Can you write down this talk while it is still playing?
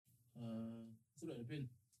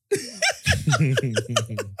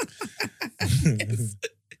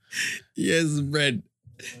Yes, bread.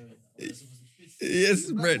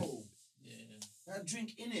 Yes, bread. That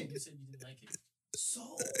drink in it. You said you didn't like it. So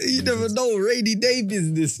You never know. Rainy day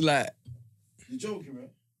business, like. you're joking, right?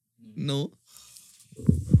 No.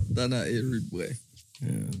 Done out here, rude boy.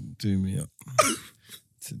 Yeah, do me up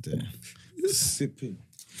today.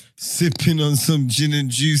 Sipping on some gin and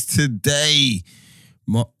juice today.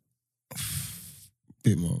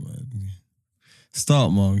 Bit more, man.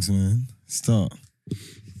 Start, Marks, man. Start.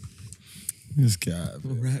 This guy.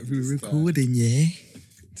 Bro. Alright, we're recording, yeah?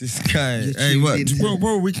 This guy. You're Hey, what? tuned in.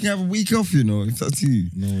 Bro, we can have a week off, you know. It's up to you.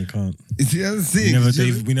 No, we can't. It's the other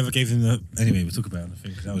thing. We never gave him the. Anyway, we'll talk about it. I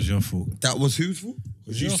think that was your fault. That was whose fault?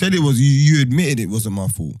 You your said it was. You admitted it wasn't my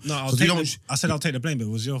fault. No, I said I'll take the blame, but it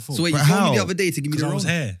was your fault. So wait, you But told how? me the other day to give me Because the I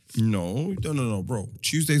wrong. was here. No, bro.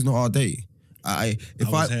 Tuesday's not our day. I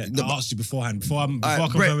asked you beforehand. Before I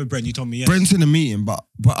confirmed Brent- with Brent, you told me yes. Brent's in the meeting, but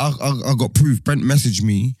I got proof. Brent messaged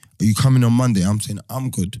me, "Are you coming on Monday?" I'm saying I'm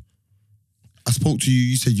good. I spoke to you.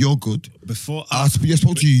 You said you're good. Before I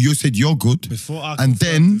spoke to you. You said you're good. Before I And confirmed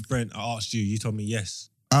then- with Brent, I asked you. You told me yes.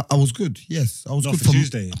 I was good. Yes, I was No, good for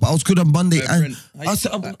Tuesday. But I was good on Monday. Hey, and Brent, how I you-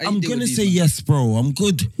 said, how you I'm deal gonna with say these, man? yes, bro. I'm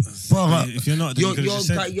good. But If you're not, then you could've just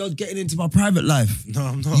said. you're getting into my private life. No,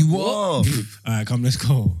 I'm not. You are. All right, come, let's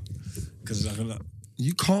go. Because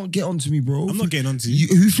You can't get onto me, bro. I'm not getting onto you.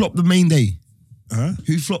 Who flopped the main day? Huh?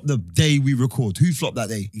 Who flopped the day we record? Who flopped that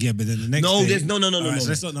day? Yeah, but then the next No, day. there's no. All right, so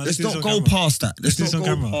Let's do this not on go camera. past that. Let's do this not on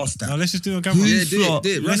go camera. past that. No, let's just do it on camera. Who Yeah, do it, flopped? do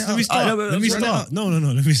it. Run Let it me out. start. Let me run it start. out. No.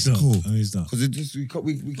 Let me start. Cool. Let me start. Because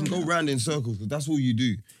we can go round in circles. Because that's all you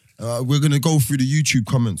do. We're gonna go through the YouTube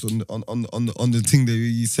comments on the thing that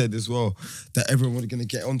you said as well. That everyone was gonna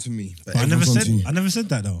get onto me. But I never everyone's onto you. said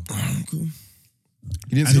that though. Cool.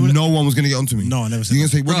 You didn't I say don't- no one was gonna get onto me. No, I never said You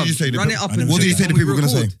that. gonna say what Bruv, did you say? run it up and I never What did you said say the that. people were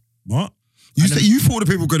gonna say? Record. What? You thought the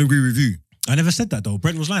people were gonna agree with you. I never said that though.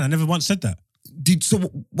 Brent was lying. I never once said that.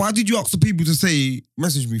 Why did you ask the people to say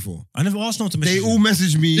message me for? I never asked no to message They all you.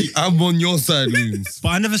 messaged me. I'm on your side, Loons. But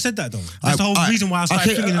I never said that though. That's the whole I- reason why I started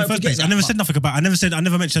okay, thinking in I the first forget place. I that, never but- said nothing about. I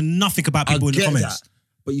never mentioned nothing about people in the get comments. that.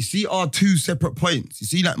 But you see our two separate points. You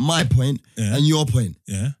see like my point Yeah. and your point.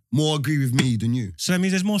 Yeah. More agree with me than you. So that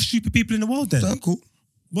means there's more stupid people in the world then. So cool.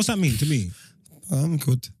 What's that mean to me? I'm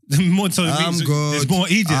good. So it I'm means good. there's more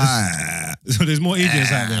idiots. Ah, So there's more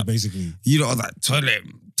idiots out there basically. you know, like, tell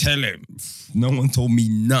him. No one told me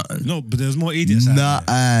nothing. No, but there's more idiots out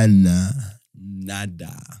there.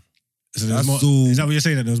 Nada. So there's That's more, all. is that what you're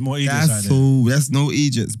saying? That there's more idiots out That's there? all. That's no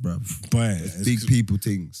Egypts, bruv. But Big people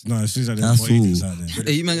things. No, it seems like there's That's more idiots all. out there.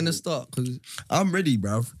 Are you man gonna start? 'Cause I'm ready,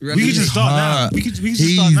 bruv. We can just start now. We can just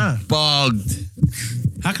He's start now. bugged.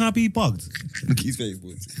 How can I be bugged? Look at his face,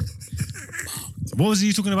 boys. What was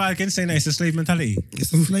you talking about again? Saying that it's a slave mentality.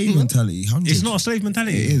 It's a slave mentality. 100. It's not a slave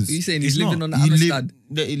mentality. It is. are you saying It's he's living not. on the You Amistad?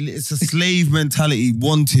 it's a slave mentality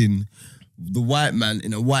wanting the white man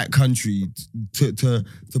in a white country to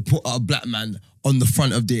put a black man on the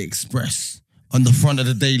front of the Express, on the front of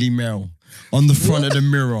the Daily Mail, on the front of the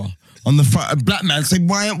Mirror, on the front. A black man say,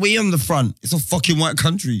 why aren't we on the front? It's a fucking white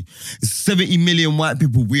country. It's 70 million white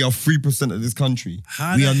people. We are 3% of this country.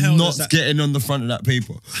 How We the are hell not does that- getting on the front of that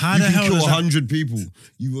paper. How you the can hell kill does that- 100 people.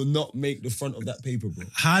 You will not make the front of that paper, bro.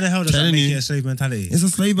 How the hell does that Telling make you. it a slave mentality? It's a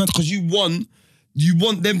slave man because you want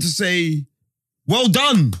them to say, well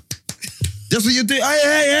done. That's what you're doing.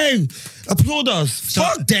 Hey. Applaud us.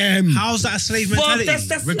 Fuck them. How's that a slave mentality? Fuck,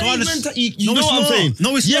 that's Regardless, slave mentality. You No, know it's what I'm not. saying?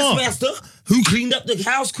 No, it's yes, not. master. Who cleaned up the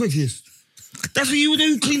house quickest? That's what you do.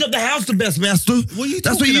 Who cleaned up the house the best, master? What are you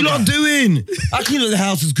That's what talking you lot about? doing. I clean up the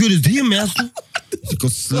house as good as him, master. Like a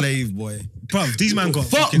slave boy. Bruv, these man got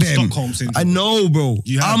Fuck fucking them. Stockholm syndrome. I know, bro.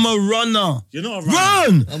 You have. I'm a runner. You're not a runner.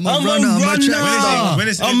 Run! I'm a runner, I'm a runner. When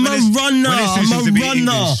it's- I'm when it's- a runner. when it's I'm suited to a be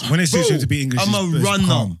runner. English- when it's suited Bro, to be English, I'm a it's runner.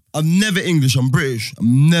 calm. I'm never English. I'm British.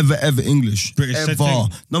 I'm never ever English. British said ever.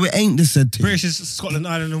 thing. No, it ain't the said thing. British is Scotland,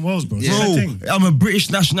 Ireland, and Wales, bro. It's the Bro, same thing. I'm a British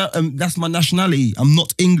national. That's my nationality. I'm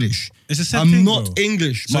not English. It's the same I'm thing, not bro.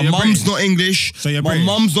 English. So my you're mum's British. not English. So you're my British.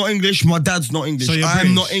 mum's not English. My dad's not English. So you're I'm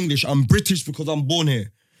British. not English. I'm British because I'm born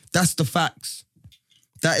here. That's the facts.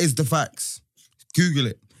 That is the facts. Google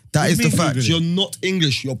it. That What is do you the mean facts. Google it? You're not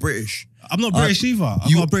English. You're British. I'm not British either.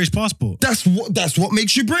 I've got a British passport. That's what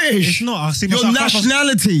makes you British. It's not. I see Your myself.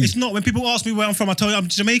 nationality. It's not. When people ask me where I'm from, I tell you I'm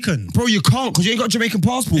Jamaican. Bro, you can't because you ain't got a Jamaican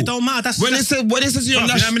passport. It don't matter. That's when it says your Bruv, you know how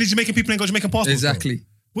national. many Jamaican people ain't got Jamaican passports? bro? Exactly.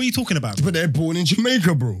 What are you talking about? Bro? But they're born in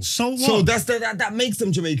Jamaica, bro. So what? So that makes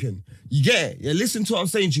them Jamaican. You get it? Yeah, listen to what I'm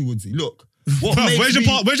saying to you, Woodsy. Look, what Bruv, makes where's me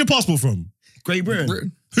your passport from? Great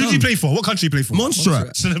Britain. Who did he play for? What country he play for?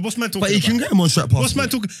 Montserrat. So then what's man talking But he about? can get a Montserrat passport. What's man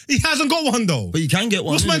talking? He hasn't got one though. But you can get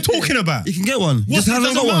one. What's man talking about? You can get one. What's- Just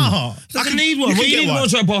hasn't it doesn't got one. matter. Doesn't need one. You What can you get need a one.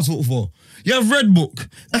 Montserrat passport for? You have Red Book.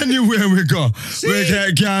 Anywhere we go. We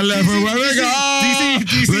get gal everywhere we go.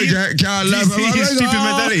 Do you see- We get gal do you see everywhere we his go. stupid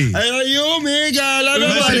mentality? Hey, you, me, gal, Man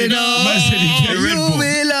everybody said he get Red know. Bull. You,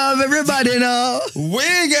 me, love, everybody know.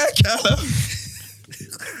 We get gal.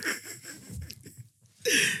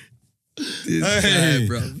 This Hey, guy,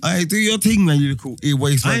 bro. hey, do your thing, man. You cool. Ear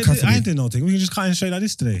waste, I man. ain't, Cussing I ain't me. doing nothing. We can just cut in straight like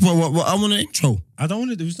this today. What? I want an intro. I don't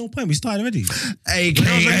want to. There's no point. We started already.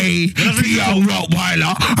 AKA Theo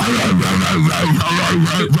Rottweiler.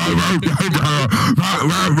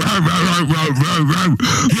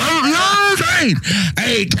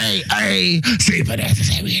 AKA Sleeping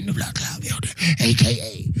Necessary in the Blood Cloud Building.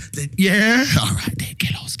 AKA. Yeah. All right, then,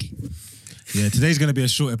 Kelowski. Yeah, today's gonna be a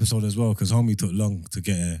short episode as well because homie took long to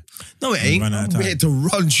get here. No, it ain't. Ran out of I'm time. here to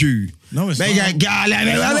run you. No, it's Make not. it go, let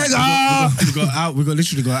me go. We got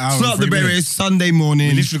literally got an hour. Slap and the 3 berries minutes. Sunday We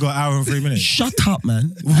morning. literally got an hour and 3 minutes. Shut up,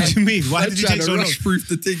 man. What do you mean? Why did you trying take to so long? rush proof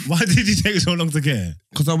the thing. Why did you take so long to get here?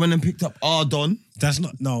 Because I went and picked up Ardon, That's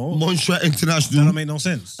not no. Montserrat That International. don't make no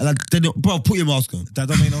sense. And I didn't, bro, put your mask on. That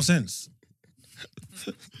don't make no sense.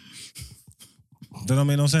 That don't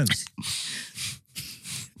make no sense.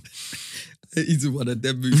 He's in one of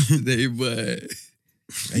them moves today, but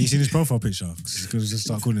And you seen his profile picture? Because just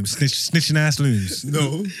start calling him snitching ass loons.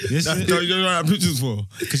 No. Yes, That's it- what you know what pictures for.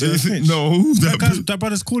 'Cause you're a snitch. No, That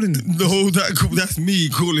brother's calling. no, that's me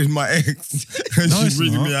calling my ex. And No, she's it's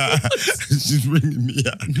ringing not. me out. She's ringing me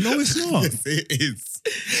out. No, it's not. Yes, it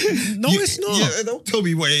is. No, it's not. Yeah, don't tell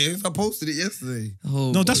me what it is. I posted it yesterday.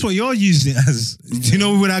 oh, No, that's what you're using it as. Do you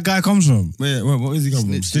know where that guy comes from? Wait, what is he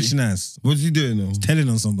coming from? Snitching ass. What's he doing now? Telling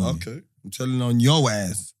on somebody. Okay. I'm telling on your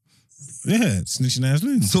ass. Yeah, snitching ass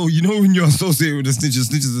loons. So, you know when you're associated with the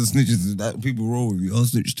snitches are snitches, that people roll with you. I'll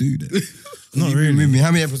snitch too then. Not You've been really. with me.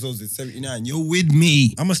 How many episodes is 79? You're with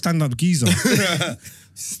me. I'm a stand-up geezer.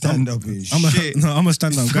 Stand up in I'm shit. a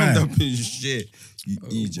stand-up Stand guy. up in shit. You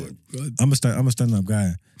Egypt. God. I'm a stand-up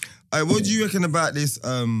guy. Hey, what do you reckon about this?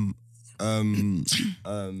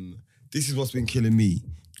 This is what's been killing me.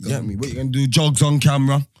 You get me? What you gonna do? Jogs on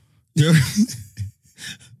camera? Yeah.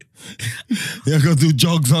 You're gonna do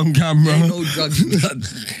jogs on camera? Ain't no drugs done.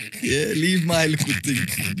 Yeah, leave my little thing.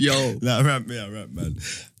 Yo, Nah, rap man.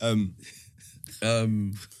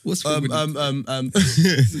 what's wrong with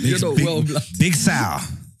you? You're not big, well, blood. Big Sal.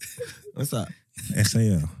 What's that?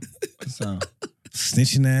 SAL. What's that?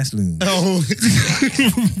 Snitching ass loons. Oh,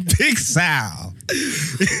 Big Sal.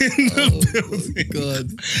 Oh,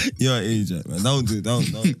 God. you're an Egypt, man. Don't do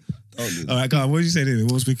that. All right, God, what did you say there?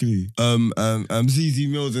 What was speaking to you? ZZ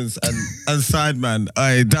Mills and Sideman.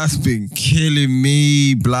 Aye, that's been killing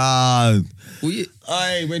me, blood. Well, yeah,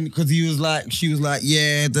 Aye, because she was like,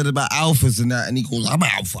 yeah, that about alphas and that, and he goes, I'm an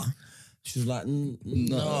alpha. She was like, no.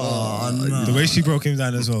 The way she broke him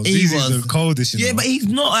down as well. He He's was- the coldest, you know. Yeah, but he's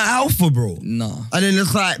not an alpha, bro. nah. And then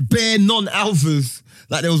it's like bare non-alphas.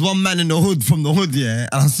 Like there was one man in the hood from the hood, yeah,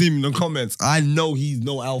 and I see him in the comments. I know he's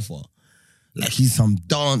no alpha. Like he's some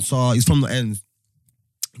dancer. He's from the ends.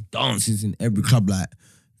 Dances in every club, like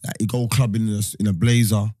he go clubbing in a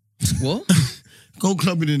blazer. What? Go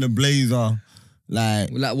clubbing in a blazer.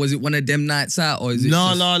 Like Was it one of them nights out, or is it? no,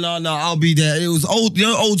 just- no. I'll be there. It was old,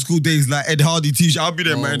 old school days, like Ed Hardy t-shirt. I'll be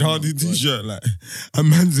there, Oh my Ed my Hardy God. t-shirt. Like a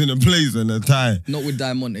man's in a blazer and a tie. Not with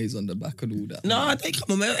Diamontes on the back and all that. No, they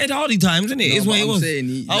come on, man. Ed Hardy times, isn't it? No, It's what but it I'm was.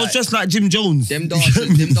 saying I was like, just like Jim Jones. Them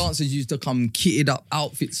dancers used to come kitted up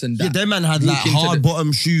outfits and that. Yeah, them man had like Walk into hard the-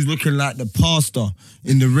 bottom shoes looking like the pastor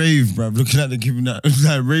in the rave, bruv. Looking at the giving that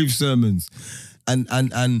like rave sermons. And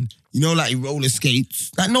you know, like roller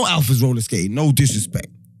skates. Like no alphas roller skating, no disrespect.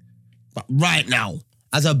 But right now,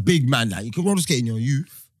 as a big man, like you can roller skate in your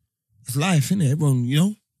youth. It's life, innit?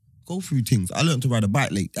 Everyone, go through things. I learned to ride a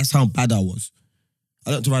bike late. That's how bad I was.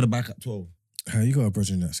 I learned to ride a bike at 12. How you got a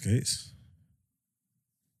brother in that skates?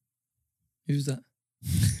 Who's that?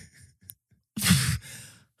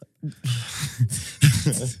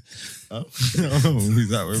 Oh, who's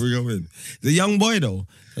that? Where we going? He's a young boy though.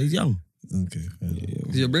 He's young. Okay. fair enough.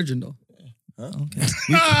 Is your brethren though? Okay.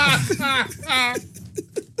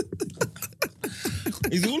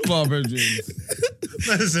 He's all of our brethren.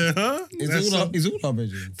 That's it, huh? He's all our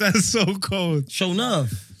brethren. That's so cold. Show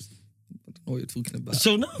enough. I don't know what you're talking about.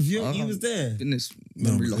 Show enough. You was there. Goodness,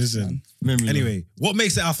 No, memory but loss, listen. man. Anyway, what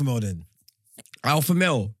makes it alpha male then? Alpha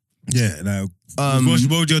male. Yeah, like,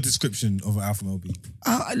 what would your description of an alpha male be?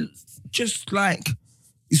 Just like,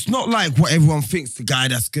 it's not like what everyone thinks, the guy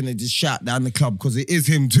that's gonna just shout down the club, because it is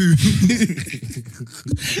him too.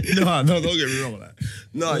 No, don't get me wrong. Like,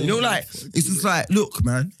 no, you know, like, it's just like, look,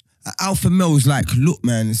 man, an alpha male is like, look,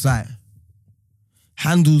 man, it's like,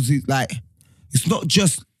 handles it like, it's not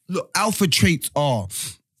just, look, alpha traits,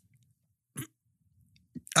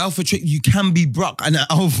 you can be Brock and an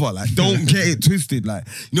alpha, like, don't get it twisted, like,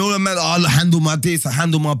 you know what I mean? I'll handle my this, I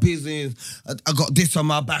handle my business, I got this on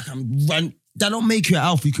my back, that don't make you an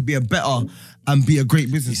alpha. You could be a better and be a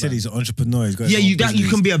great businessman. He said he's an entrepreneur. He's got his Yeah, own you business.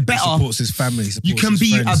 can be a better. He supports his family. He You supports can his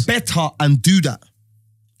be friends. a better and do that.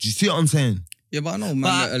 Do you see what I'm saying? Yeah, but I know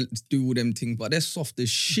man that do all them things, but they're soft as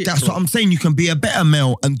shit. That's what I'm saying. You can be a better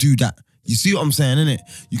male and do that. You see what I'm saying, innit?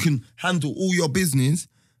 You can handle all your business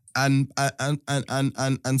and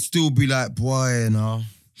still be like, boy, you know.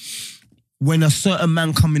 When a certain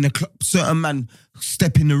man come in the club, certain man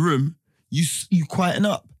step in the room, you quieten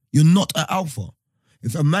up. You're not an alpha.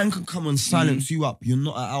 If a man can come and silence you up, you're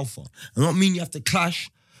not an alpha. I don't mean you have to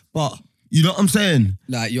clash, but you know what I'm saying?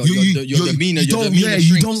 Like your demeanor,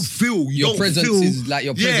 you don't feel. Your presence is like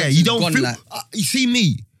your presence. Yeah, is you don't gone, feel. like, You see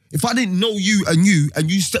me. If I didn't know you and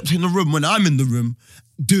you stepped in the room when I'm in the room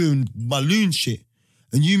doing my loon shit,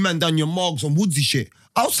 and you man done your mogs on woodsy shit,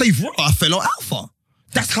 I'll say, bro, I fell on alpha.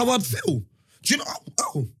 That's how I'd feel. Do you know?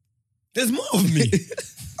 Oh, there's more of me.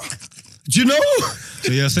 Do you know?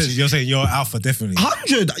 So you're saying you're alpha, definitely.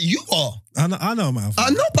 100, you are. I know I'm alpha. I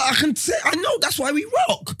know, but I know that's why we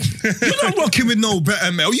rock. You're not rocking with no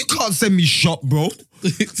better male. You can't send me shop, bro.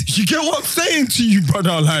 You get what I'm saying to you,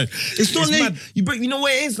 brother? Like, it's not like, you know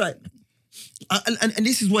what it is? Like, and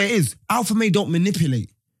this is where it is. Alpha male don't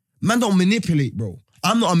manipulate. Man don't manipulate, bro.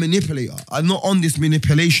 I'm not a manipulator. I'm not on this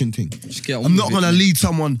manipulation thing. I'm not gonna lead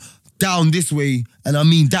someone down this way, and I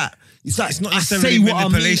mean that. It's like, It's not I necessarily say what I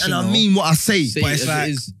mean, manipulation, and I though. mean what I say. But it's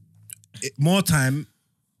like more time.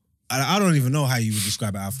 I don't even know how you would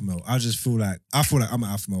describe an alpha male. I feel like I'm an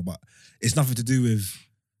alpha male, but it's nothing to do with.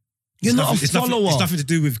 You're not a follower. It's nothing to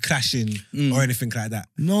do with clashing or anything like that.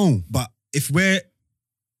 No. But if we're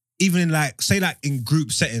even in like, say like in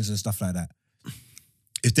group settings and stuff like that,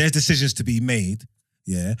 if there's decisions to be made,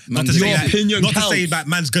 yeah, not to say that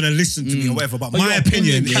man's gonna listen to me or whatever, but my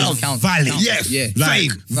opinion is valid. Yes, yeah, like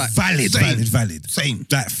same. valid, same,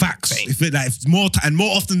 like facts. If it, like if more and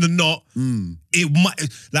more often than not, it might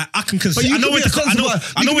like I can concede. I know where to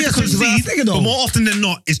concede, but more often than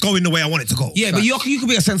not, it's going the way I want it to go. Yeah, but you can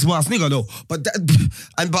be a sensible ass nigga though. But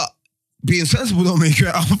being sensible don't make you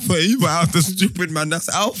alpha. You out the stupid man. That's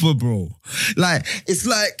alpha, bro. Like it's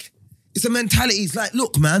a mentality. It's like,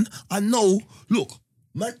 look, man. I know. Look.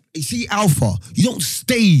 Man, you see alpha, you don't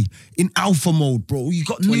stay in alpha mode, bro. You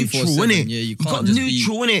got neutral, innit? Yeah, you got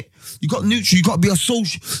neutral, innit? You got neutral, you got to be a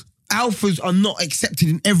social... Alphas are not accepted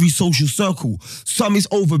in every social circle. Some is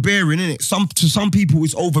overbearing, innit? To some people,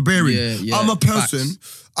 it's overbearing. Yeah, I'm a person,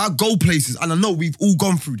 I go places, and I know we've all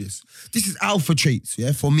gone through this. This is alpha traits,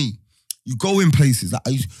 yeah, for me. You go in places, like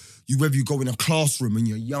whether you go in a classroom when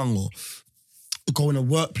you're young or go in a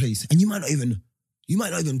workplace, and you might not even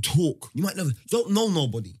talk. You don't know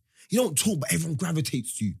nobody. You don't talk, but everyone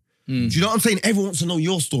gravitates to you. Do you know what I'm saying? Everyone wants to know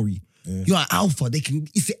your story. Yeah. You're an alpha.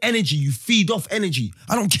 It's the energy. You feed off energy.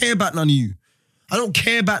 I don't care about none of you. Like,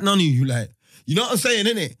 you know what I'm saying,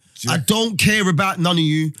 innit? I don't care about none of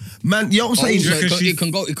you. Man, you know what I'm saying? It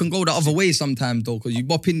can go the other way sometimes though, because you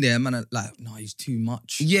bop in there, man, like, no, he's too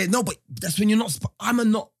much. Yeah, no, but that's when you're not. I'm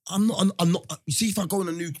not. You see, if I go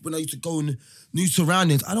when I used to go in new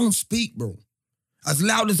surroundings, I don't speak, bro. As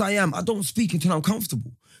loud as I am, I don't speak until I'm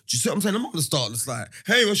comfortable. Do you see what I'm saying? I'm not gonna start just like,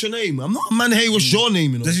 hey, what's your name? I'm not a man, hey, what's your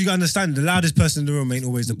name? You know? Just you gotta understand, the loudest person in the room ain't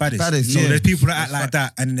always the baddest. So yeah. there's people that act like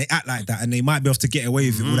that, and they act like that, and they might be able to get away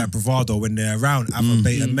with all that bravado when they're around alpha,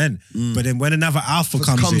 beta men. But then when another alpha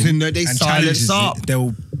comes in there, they and silence challenges up. it,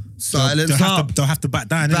 they'll have to back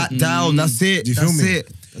down. Back down, that's it. Do you feel me?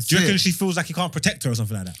 That's Do you reckon she feels like he can't protect her or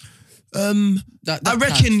something like that? I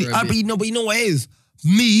reckon, but you know what it is?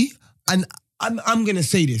 Me, and I'm gonna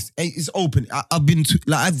say this. It's open. I've been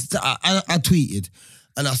I tweeted,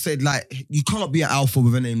 and I said like, you can't be an alpha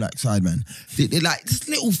with a name like Sideman. They're like just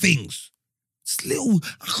little things. Just little.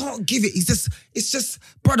 I can't give it. It's just,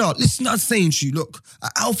 brother. Listen, I'm saying to you. Look,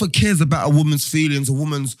 an alpha cares about a woman's feelings, a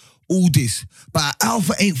woman's all this, but an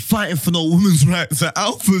alpha ain't fighting for no woman's rights. An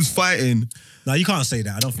alpha's fighting. No, you can't say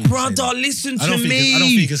that. I don't think. Brother, listen to me. I don't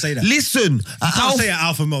think you can say that. Listen, I can't say an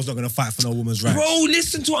alpha male's not gonna fight for no woman's rights. Bro,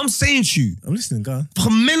 listen to what I'm saying to you. I'm listening, go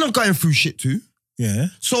on. Men are going through shit too. Yeah.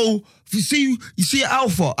 So if you see an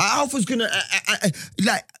alpha's gonna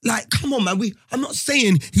like come on, man. I'm not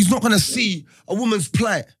saying he's not gonna see a woman's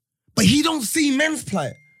plight, but he don't see men's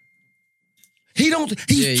plight.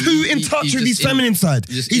 He's too in touch with his feminine side.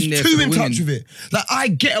 He's too in touch with it. Like, I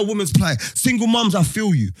get a woman's plight. Single mums, I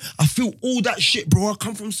feel you. I feel all that shit, bro. I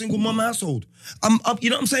come from a single mum household. You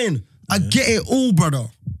know what I'm saying? I get it all, brother.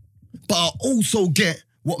 But I also get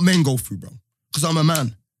what men go through, bro. Because I'm a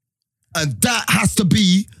man. And that has to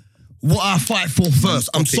be what I fight for first.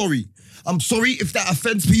 I'm sorry. I'm sorry if that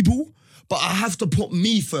offends people, but I have to put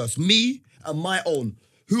me first. Me and my own.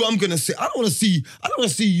 Who I'm gonna see. I don't wanna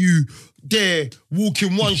see you there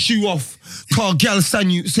walking one shoe off, car gal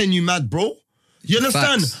send you mad, bro. You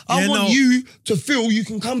understand? Facts. I want you to feel you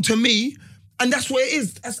can come to me, and that's what it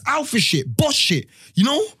is. That's alpha shit, boss shit. You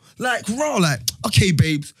know? Like, raw, like, okay,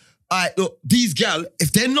 babes. Look, these gal,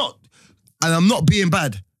 if they're not, and I'm not being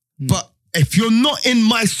bad, but if you're not in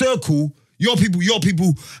my circle, your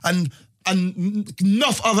people, and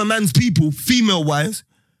enough other man's people, female-wise,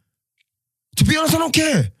 to be honest, I don't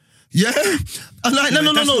care. Yeah? I'm like,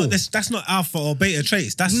 no. That's not alpha or beta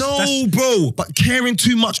traits. That's bro. But caring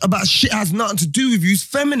too much about shit has nothing to do with you. It's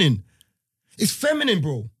feminine. It's feminine,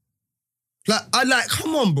 bro. Like,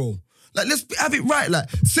 come on, bro. Like, let's have it right. Like,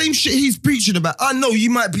 same shit he's preaching about. I know you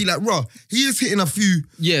might be like, raw. He is hitting a few.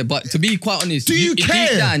 Yeah, but to be quite honest, do you care?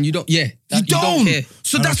 Deep down, you don't. Yeah, you don't care.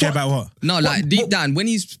 So that's about what? No, like deep down, when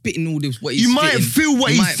he's spitting all this, what he's you might feel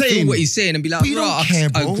what he's saying. Feel what he's saying and be like, don't care,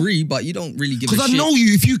 I bro. agree, but you don't really give a shit. Because I know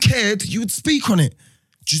you. If you cared, you would speak on it.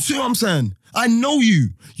 Do you see what I'm saying? I know you.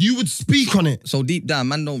 You would speak on it. So deep down,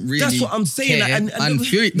 man, don't really. That's what I'm saying. Care. And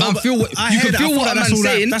feel what I you can feel what a man's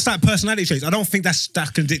saying. That's like personality traits. I don't think that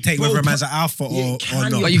can dictate whether a man's an alpha or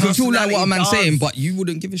not. But you can feel like what a man's saying, but you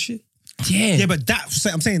wouldn't give a shit. Yeah, but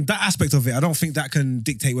I'm saying that aspect of it, I don't think that can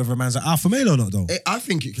dictate whether a man's an alpha male or not, though. I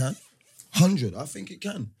think it can. 100. I think it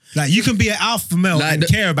can. Like, you can be an alpha male like and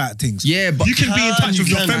care about things. Yeah, but you can be in touch with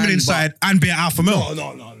your feminine side and be an alpha male.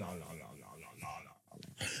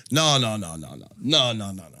 No.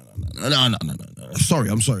 Sorry.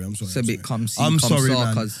 It's a bit come I'm sorry,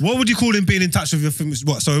 man. What would you call him being in touch with your feminine?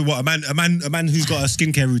 What? So what? A man who's got a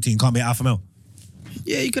skincare routine can't be an alpha male.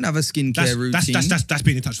 Yeah, you can have a skincare routine. That's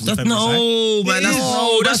being in touch with the feminine side. No, man.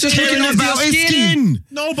 That's just caring looking about his skin.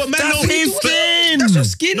 No, but men That's don't his do that. skin. That's your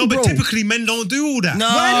skin, No, bro. but typically men don't do all that. No,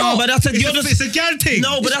 Why not? but that's It's a gal thing.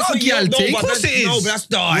 No, but It's that's not a gal thing. Of course it is. No, but that's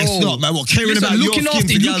it's not, man. What caring Listen, about looking your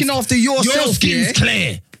skin? looking after yourself. Your skin's yeah?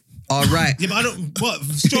 clear. All right. Yeah, but I don't. What?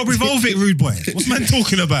 Strawberry Volvic, rude boy. What's man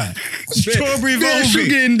talking about? Strawberry Yeah, sugar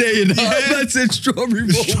Volvic. in there, you know. Yeah. Man said strawberry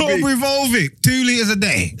Volvic. Strawberry Volvic. 2 liters a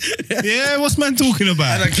day. Yeah, what's man talking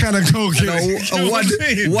about? And a can of Coke in No,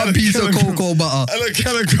 it. one piece of cocoa butter. And a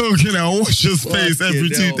can of Coke in it. Wash your face Fucking every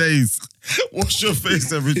 2 hell. days. Wash your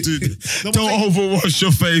face every 2 days. Don't overwash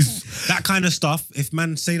your face. That kind of stuff. If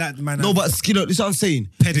man say that, man. No, but skin up. This is what I'm saying.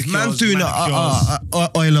 Pedicures, If man's doing manicures.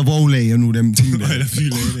 oil of Olay and all them things there. Oil of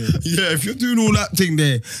Olay, Yeah, if you're doing all that thing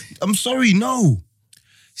there, I'm sorry, no.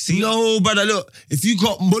 See, No, brother, look, if you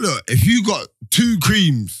got 2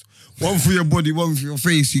 creams, one for your body, one for your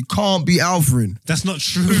face, you can't be alphaing. that's not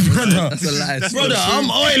true, Brother, That's a lie. brother, I'm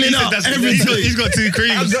oiling up every day. He's got 2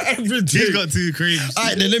 creams. I've got every day. He's got 2 creams. All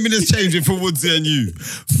right, then let me just change it for Woodsy and you.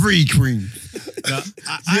 3 creams. No,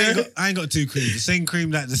 I ain't got 2 creams. The same cream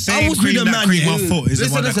that yeah. cream my foot is the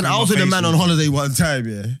one that Listen, cream I was my with a face man on holiday one time,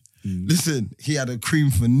 yeah. Listen, he had a cream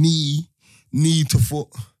for knee to foot.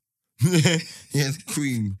 He had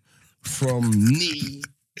cream from knee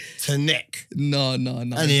to neck. No, And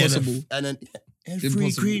he had impossible. and then he had 3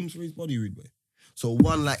 Impossible. creams for his body, rude boy. So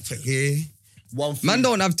one like for here, one for Man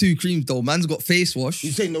don't have 2 creams though. Man's got face wash,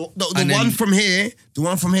 You saying the And then- one from here,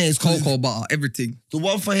 is cocoa butter, everything. The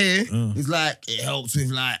one for here is like, it helps with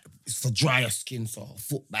like, it's for drier skin, so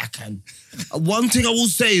foot back. And one thing I will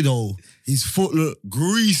say though, his foot look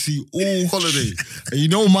greasy all holiday. And you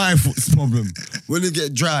know my foot's problem. When it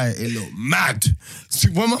get dry, it look mad.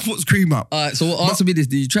 See, when my foot's cream up. All right, so answer me this.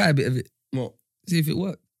 Did you try a bit of it? What? See if it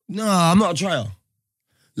worked. Nah, I'm not a trier.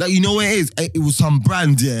 Like, you know what it is? It was some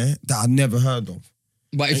brand, yeah, that I never heard of.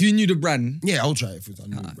 But if you knew the brand, Yeah, I'll try it if it's a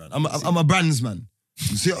new brand. I'm a brands man.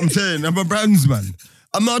 You see what I'm saying? I'm a brands man.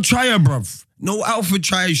 I'm not a trier, bruv. No alpha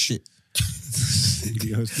try shit.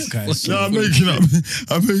 No, I'm making up.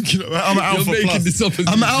 I'm an alpha making plus. this up as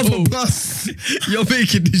I'm you an alpha go. plus. you're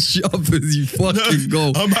making this shit up as you fucking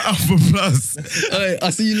go. I'm an alpha plus. I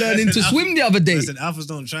see you learning to swim the other day. Listen, alphas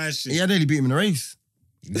don't try shit. Yeah, I nearly beat him in a race.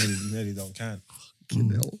 You nearly don't can.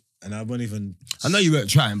 No. And I won't even. I know you weren't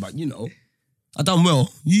trying, but you know, I done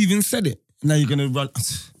well. You even said it. Now you're gonna run.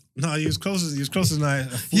 No, he was close as like.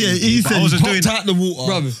 Yeah, he said he popped out the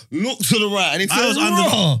water, Bruv. looked to the right, and he I was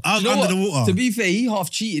said, under the water. To be fair, he half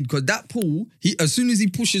cheated because that pool, as soon as he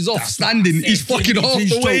pushes off standing, he's fucking half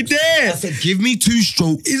the way there. I said, give me 2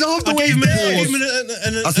 strokes. He's half the I way gave him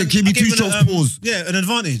there. I said, give me 2 strokes, pause. Yeah, an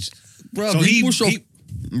advantage. Bro, So he pushed off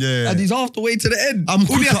Yeah. and he's half the way to the end. I'm All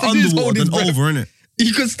he quicker has to do is underwater hold his than breath. over, innit?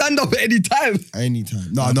 He could stand up at any time.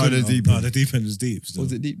 Anytime. No, the deep No, end. the deep end is deep. Still.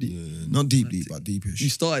 Was it deep? Not deep, but You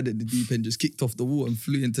deepish. started at the deep end, just kicked off the water and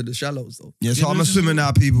flew into the shallows though. Yeah, so I'm a swimmer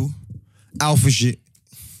now, people. Alpha shit.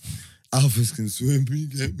 Alphas can swim, you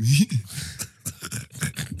get me?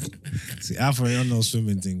 See, Alpha ain't on no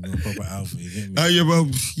swimming thing, no proper Alpha. You get me? Oh yeah, well,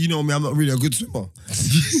 you know me, I'm not really a good swimmer.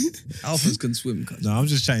 Alphas can swim, cuz. No, I'm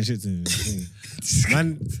just chatting shit to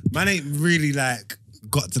him. Man ain't really like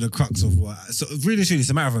got to the crux of what. So really, it's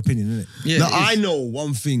a matter of opinion, isn't it? Yeah, Now, it is. I know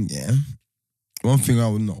one thing, yeah? One thing I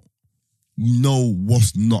would know. Know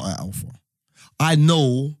what's not an alpha. I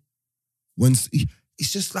know when...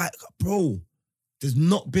 It's just like, bro, there's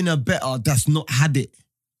not been a better that's not had it.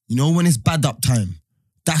 You know, when it's bad up time.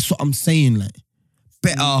 That's what I'm saying, like.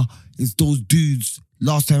 Better is those dudes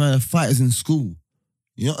last time I had fighters in school.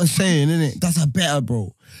 You know what I'm saying, innit? That's a better,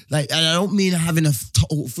 bro. Like, and I don't mean having a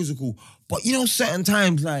total physical, but you know, certain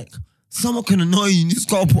times, like, someone can annoy you, you just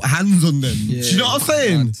gotta put hands on them. Yeah, Do you know what I'm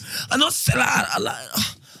saying? mad. I'm not saying,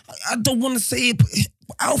 I don't want to say it, but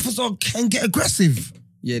alphas can get aggressive.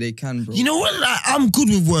 Yeah, they can, bro. You know what? Like, I'm good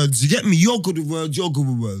with words, you get me? You're good with words, you're good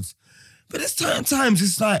with words. But there's certain times,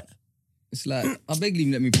 it's like, It's like, I beg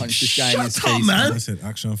you, let me punch this guy in his Shut up, face. man. I said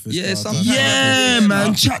action fist. Yeah, guard, sometimes- guard. yeah, Yeah, man,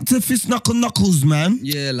 man. chat to fist knuckles, man.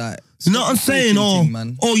 Yeah, like. You know what I'm saying? Or, Thing,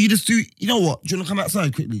 man. or you just do, you know what? Do you want to come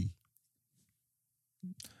outside quickly?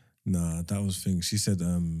 Nah, that was thing. She said,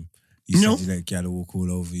 you No. said you let Gala walk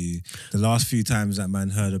all over you. The last few times that man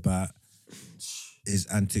heard about his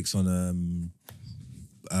antics on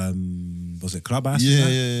was it Clubhouse? was that?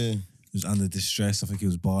 yeah. He was under distress. I think he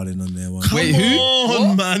was bawling on there one. Come Wait, who? on,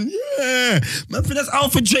 What? man. Yeah. Man, for that's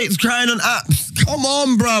Alpha traits crying on apps. Come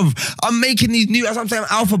on, bruv. I'm making these new, as I'm saying,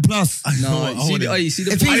 Alpha Plus. No, I you see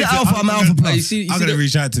the If he's an balling- Alpha, I'm Alpha Plus. you see I'm gonna the-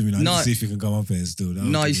 reach out to him now No. to see if he can come up here still.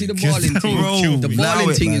 No, you see the Because balling that thing. will Bro, kill The me. allow balling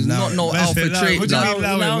it, thing man, is allow not it. no Man alpha said, trait. what do you like, mean,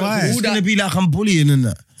 allow it? Why? It's gonna be like I'm bullying and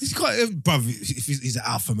that. He's quite, bruv, if he's an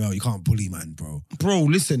alpha male, you can't bully man, bro. Bro,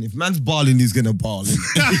 listen, if man's balling, he's gonna ball.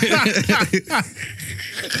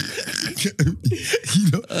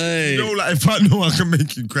 Hey. You know, like if I know I can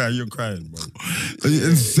make you cry, you're crying, bro. You're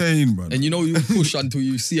insane, bro. And you know you push until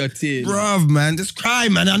you see a tear. Bruv, man, just cry,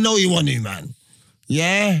 man. I know you want to, man.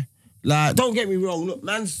 Yeah? Like, don't get me wrong. Look,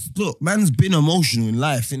 man's been emotional in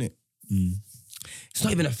life, innit? It's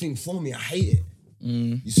not even a thing for me. I hate it.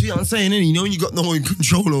 You see what I'm saying, innit? You know when you got no one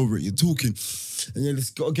control over it, you're talking, and you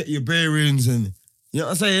just gotta get your bearings, and you know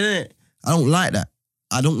what I'm saying, innit? I don't like that.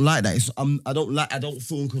 I don't like that. I don't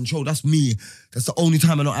feel in control. That's me. That's the only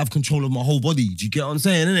time I don't have control of my whole body. Do you get what I'm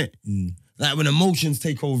saying, innit? Like when emotions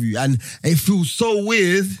take over you, and it feels so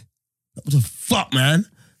weird. What the fuck, man?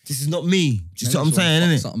 This is not me. Do you see what I'm saying,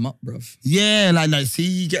 innit? Something up, bruv. Yeah, like, see,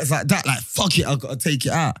 he gets like that, like, fuck it, I gotta take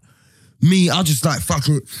it out. Me, I just like, fuck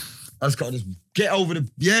it. I just gotta get over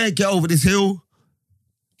this hill.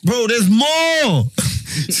 Bro, there's more.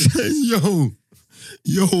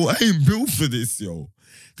 yo, I ain't built for this, yo.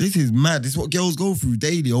 This is mad. This is what girls go through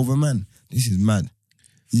daily over man. This is mad.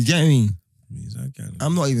 You get me?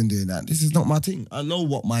 I'm not even doing that. This is not my thing. I know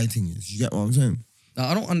what my thing is. You get what I'm saying? Like,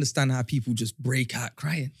 I don't understand how people just break out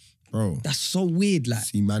crying. Bro. That's so weird, like.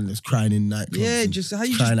 See man that's crying in nightclubs. Yeah, and just how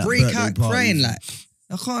you crying just at break birthday out parties. crying, like.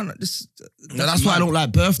 I can't. That's why I don't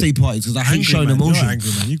like birthday parties, because I hate showing man. emotion. You're angry,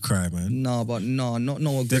 man. You cry, man. No, but no Them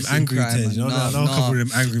aggressive angry cry, tears, you know? man. I know a couple of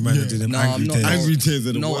them angry men that do them No, angry I'm not- tears. Angry tears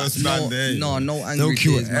are the No, worst no, man there. no, no angry They'll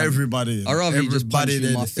kill tears, man. everybody. I'd rather you just punch me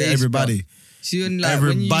in my face, Everybody. See, when, like, when you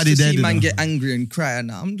Everybody used to see dead, man you know. get angry and cry,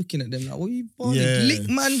 and I'm looking at them like, what are you balling? Yeah. Lick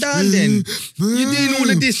man down then. You're doing all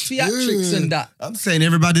of this theatrics and that. I'm saying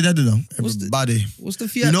everybody dead, you know. What's the- Everybody. What's the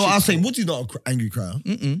theatrics? You know what I'm saying? What you not an angry crier?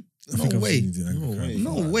 I think No I've way. seen you do angry cry.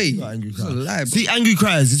 No way. You're not angry It's a crier. lie, bro. See, angry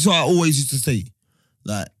criers, this is what I always used to say.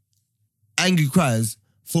 Like, angry criers,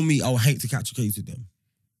 for me, I would hate to catch a case with them.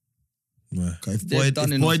 Right. Okay, if They've boy,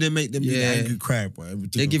 done if boy enough. they make them do the Yeah. angry cry, boy, everything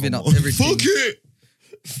They're will giving come up out. everything. Fuck it!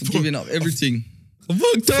 Giving up everything. Fuck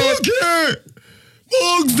it!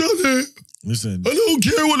 Bugs done it! Listen. I don't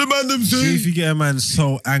care what the man them See if say. you get a man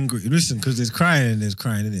so angry. Listen, because there's crying and there's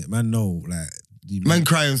crying in it. Man, no, like Man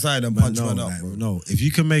cry inside and punch no, man up, like, bro. no. If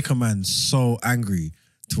you can make a man so angry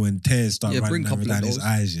to when tears start Yeah, running bring down couple of his those.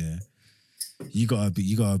 eyes, yeah. You gotta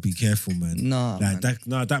be careful, man. Nah, like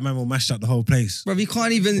man. that man will mash up the whole place. Bruv, he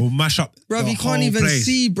can't even. Will mash up. Bruv, the he can't whole even place.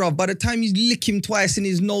 see, bruv. By the time you lick him twice in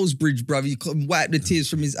his nose bridge, bruv, you can wipe the tears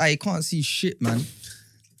from his eye. He can't see shit, man.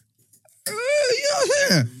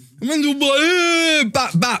 Yeah.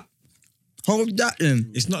 Back. Hold that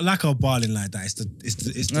in. It's not like I'm balling like that.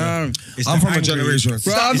 I'm from a generation. It's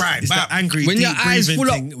the angry when deep your eyes breathing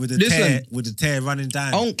full up, thing with the listen, tear running down.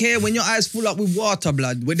 I don't care when your eyes full up with water,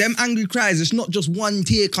 blood. With them angry cries, it's not just one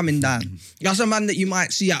tear coming down. That's a man that you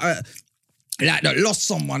might see at like that lost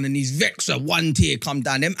someone and he's vexed at one tear come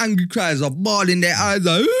down. Them angry cries are bawling their eyes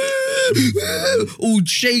like all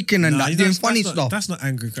shaking and doing funny stuff. That's not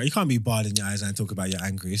angry cry. You can't be bawling your eyes and talk about you're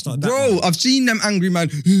angry. It's not that. Bro, one. I've seen them angry man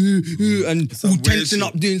and all tensing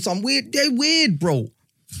up doing some weird. They're weird, bro.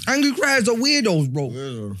 Angry cries are weirdos, bro.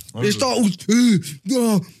 They start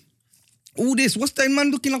all this. What's that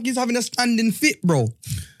man looking like he's having a standing fit, bro?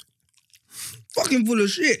 Fucking full of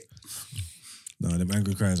shit. No, them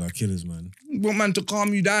angry cries are killers, man. You want man to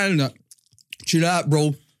calm you down. Like, chill out,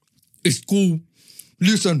 bro. It's cool.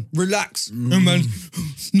 Listen, relax. And man,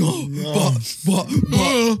 but.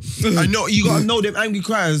 I know, you gotta know them angry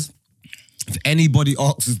cries. If anybody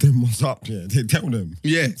asks them what's up, they tell them.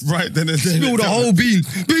 Yeah. Right, then they spill the whole bean.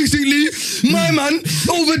 Basically, my man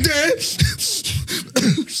over there,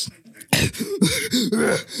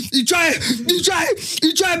 he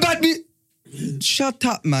try bad me. Shut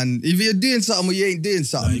up, man. If you're doing something or you ain't doing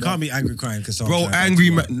something. No, you can't be angry crying because bro, angry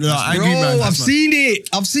man. No, angry man. Bro, I've seen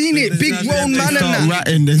it. Big grown man and that.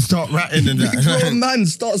 They start ratting and that. Big grown man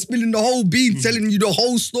start spilling the whole bean, telling you the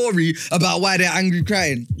whole story about why they're angry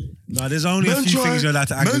crying. No, there's only a few things you're allowed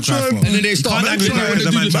to angry cry for. And then they start man try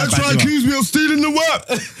to accuse me of stealing the work.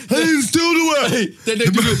 I didn't steal the work. Then they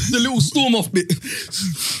do the little storm off bit.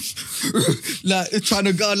 Like trying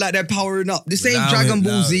to go like they're powering up. This ain't Dragon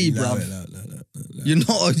Ball Z, bro. You're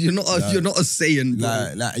not a Saiyan,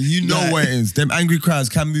 bro. Like you know what it is. Them angry cries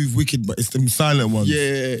can move wicked, but it's them silent ones.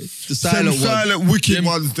 Yeah, the silent ones. Silent wicked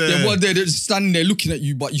ones there. They're one there, they're just standing there looking at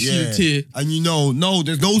you, but you see a tear. And you know, no,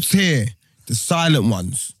 there's no tear. The silent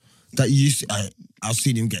ones that you see. I've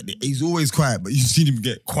seen him get. He's always quiet, but you've seen him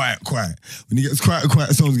get quiet. When he gets quiet,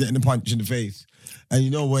 someone's getting a punch in the face. And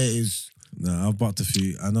you know what it is. No, I've bucked a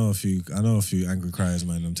few. I know a few angry cries,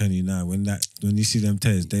 man. I'm telling you now. When you see them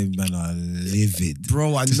tears, they man are livid,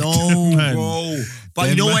 bro. I know, bro. But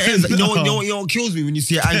you know what it is? You know what kills me when you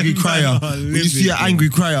see an angry crier. When you see an angry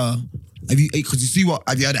crier, because you see what?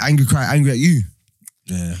 Have you had an angry crier angry at you?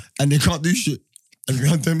 Yeah. And they can't do shit. And you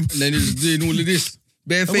had them. And then they're just doing all of this.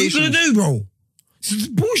 Bare facials. What you gonna do, bro? This is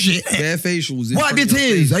bullshit. Bare facials. Wipe your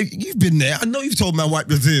tears. You've been there. I know you've told man wipe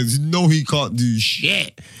your tears. You know he can't do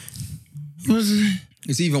shit.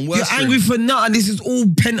 It's even worse. You're angry for nothing. This is all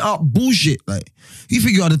pent up bullshit. Like, you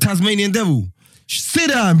think you're the Tasmanian devil? Sit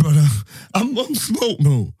down, brother. I'm on smoke,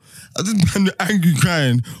 bro. I just been angry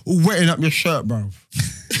crying, all wetting up your shirt, bro.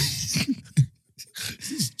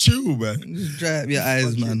 Just chill, man. Just dry up your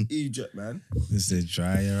eyes, man. Egypt, man. Just say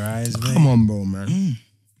dry your eyes, man. Come on, bro, man.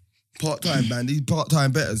 Part-time, man. These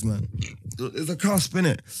part-time betters, man. There's a cusp,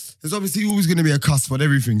 innit? There's obviously always going to be a cusp on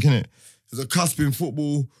everything, innit? There's a cusp in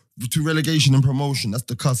football between relegation and promotion. That's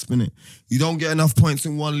the cusp, innit? You don't get enough points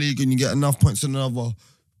in one league and you get enough points in another,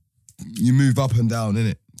 you move up and down,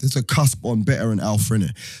 innit? There's a cusp on better and alpha,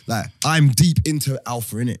 innit? Like, I'm deep into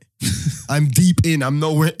alpha, innit? I'm deep in, I'm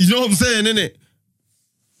nowhere. You know what I'm saying, innit?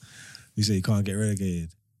 You say you can't get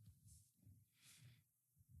relegated.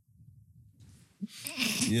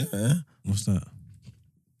 Yeah. What's that?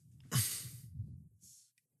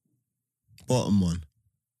 Bottom one.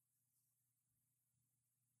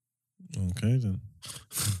 Okay, then.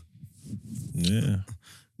 Yeah.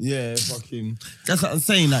 Yeah, fucking. That's what I'm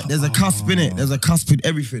saying. Like, there's a cusp in it. There's a cusp in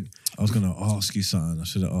everything. I was gonna ask you something. I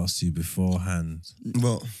should have asked you beforehand.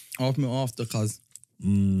 Well, ask me after, cuz.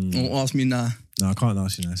 Don't ask me now. No, I can't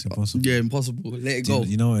ask you now. It's impossible. Yeah, impossible. Let it go.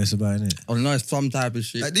 You know what it's about, innit? I know it's some type of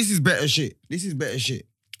shit. like, this is better shit. This is better shit.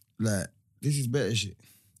 Like, this is better shit.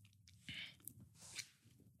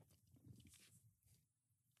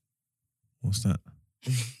 What's that?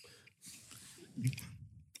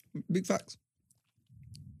 Big facts.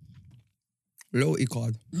 Loyalty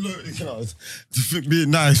card. Loyalty cards. Being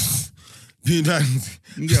nice. Being nice.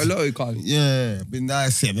 You get a loyalty card. Yeah, been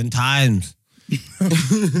nice 7 times.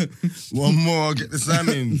 One more, I'll get the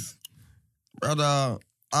salmons. Brother,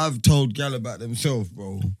 I've told gal about themselves,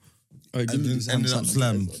 bro. Alright, give and me then this ended hand up sanitizer.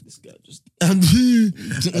 slammed. This guy just, And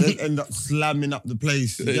then end up slamming up the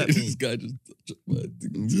place. You get me? this guy just touched my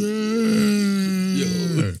thing.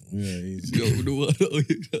 Yeah. Yeah, he's Yo, you know what?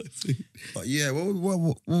 But yeah,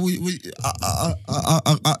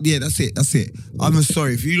 yeah, that's it. That's it. I'm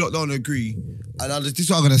sorry if you lot don't agree. And this is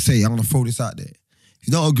what I'm gonna say. I'm gonna throw this out there. If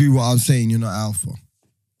you don't agree with what I'm saying, you're not alpha.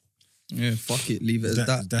 Yeah, fuck it, leave it as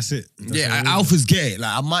that. That's it. That's Yeah, all it is. alphas get it.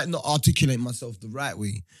 Like I might not articulate myself the right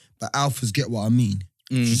way, but alphas get what I mean.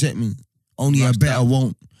 You get me? Only a better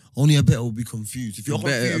won't. Only a better will be confused. If you're I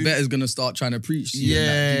confused, bet is gonna start trying to preach to you. And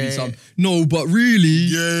Yeah. give you some. No, but really,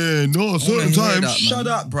 yeah, no, wanna certain hear times. that, Shut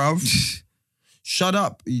man. up, bruv. Shut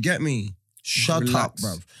up. You get me? Shut Relax. up,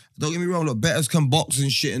 bruv. Don't get me wrong. Look, betters can box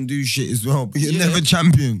and shit and do shit as well, but you're Yeah. never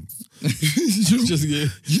champions. just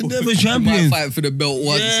You're never You might champions. fight for the belt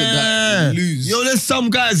once and that you lose. Yo, there's some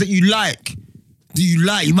guys that you like. Do you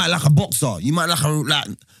like? You might like a boxer. You might like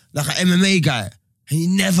an MMA guy, and he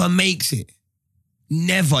never makes it.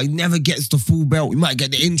 Never. He never gets the full belt. He might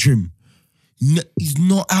get the interim. He's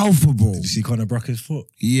not alpha, bro. Did you see Conor broke his foot?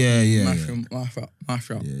 Yeah. Mash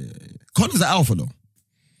up. Connor's an alpha though.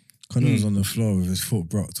 Conor was on the floor with his foot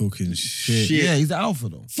broke, talking shit. Yeah, he's an alpha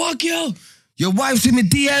though. Fuck you. Your wife's in the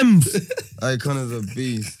DMs. Hey, Connor's a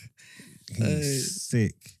beast. He's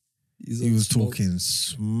sick. He's He on was smoke. talking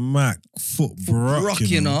smack, foot broke. Brock,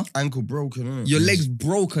 you know. Ankle broken, innit? Your leg's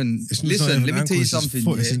broken. It's not Listen, even let me ankle, tell you it's his something.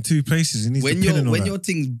 foot. It's yeah. in two places. He needs When the pin and all when that. your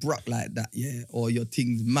things broke like that, yeah, or your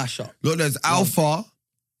things mash up. Look, there's alpha,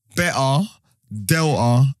 beta,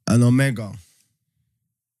 delta, and omega.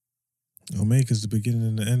 Omega's the beginning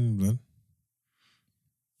and the end, man.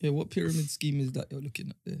 Yeah, what pyramid scheme is that you're looking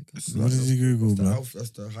at there? What did you Google, That's the, man? alpha, that's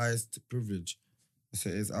the highest privilege. So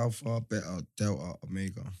it's alpha, beta, delta,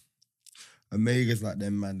 omega. Omega's like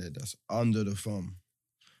them man there that's under the thumb.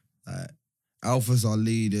 Like, alphas are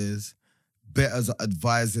leaders, betas are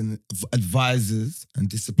advisors and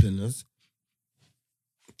discipliners.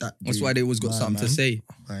 That's why they always got something to say.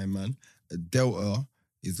 Aye, man. A delta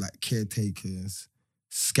is like caretakers,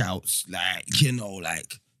 scouts, like, you know,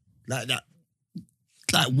 like that.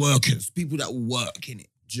 Like workers, people that work in it.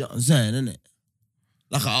 Do you know what I'm saying, innit?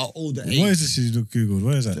 Like our older age. What is this you Googled?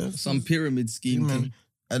 What is that? Some pyramid scheme thing.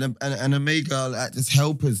 And omega, like just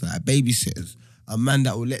helpers, like babysitters. A man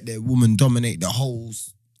that will let their woman dominate the whole,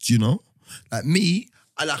 do you know? Like me,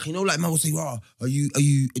 I like, you know, like man will say, "Wow, do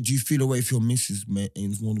you feel away if your missus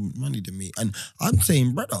earns more money than me?" And I'm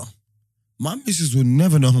saying, brother, my missus will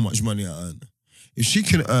never know how much money I earn. If she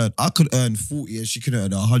can earn, I could earn 40 and she can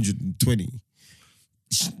earn 120.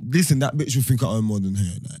 Listen, that bitch will think I earn more than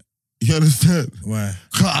her. Like, you understand? Why?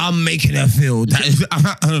 I'm making her feel that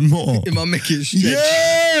I earn more. Am I making stretch?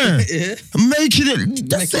 Yeah, Yeah. I'm making it.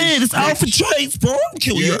 That's Making it. It's stretch. alpha traits, bro. I don't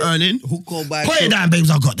care what you're earning. Hook or by Put it crook. down, babes.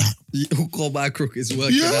 I got that. Hook or by crook is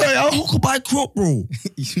working. Yeah, I'll hook her by crop, bro.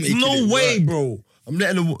 No way, bro. I'm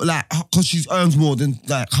letting her like because she earns more than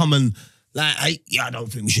like come and like I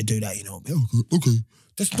don't think we should do that. You know? Okay.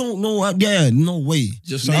 There's no way.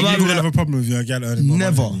 Just So make you it would have a problem with your gal earning more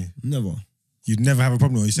money than you? Never. You'd never have a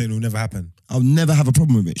problem, or you saying it will never happen? I'll never have a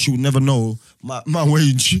problem with it. She will never know my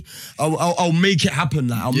wage. I'll make it happen.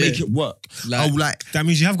 Like I'll make it work. Like- I'll like. That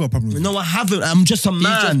means you have got a problem with it. No, I haven't. I'm just a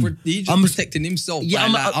man. He's just I'm protecting himself. Yeah,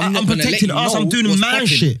 by, I'm not gonna protecting let you us. know I'm doing the what's man popping.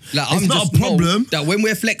 shit. Like, It's I'm not just a problem. know that when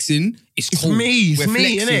we're flexing, it's It's cool. me, it's We're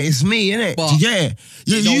me, flexing. innit? It's me, innit? But Yeah. it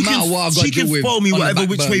don't You matter what I gotta she can deal with spoil me on the whatever back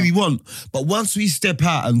which way burner. we want. But once we step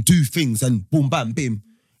out and do things and boom, bam, bim,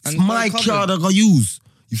 it's And my covered. card I gotta use.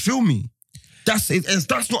 You feel me? That's it.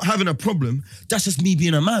 That's not having a problem. That's just me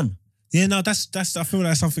being a man. Yeah, no, that's. I feel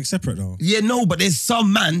like something separate though. Yeah, no, but there's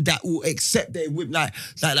some man that will accept their whip, like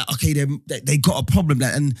okay, they got a problem,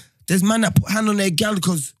 like, and there's man that put hand on their gal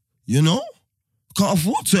because, you know, can't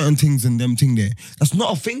afford certain things and them thing there. That's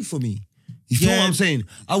not a thing for me. You feel what I'm saying?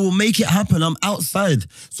 I will make it happen. I'm outside.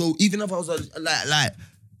 So even if I was like,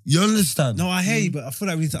 you understand? No, I hear you, but I feel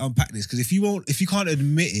like we need to unpack this because if you can't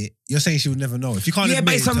admit it, you're saying she would never know. If you can't Yeah, admit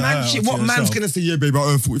but it it's a to man her or shit. to What man's yourself- gonna say? Yeah, babe, I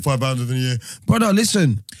earn £45 in a year. Brother,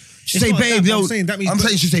 listen. She It's say, not babe, that, yo. I'm saying that means- I'm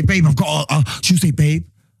saying she say, babe, I've got. She'll say, babe,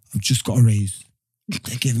 I've just got a raise.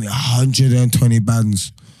 They give me 120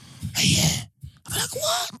 bands. Hey, yeah. I'm like,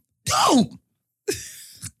 what? Dope.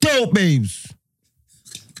 Dope, babes.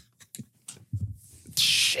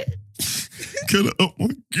 Shit. Get up my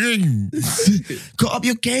game. Got up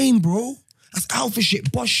your game, bro. That's alpha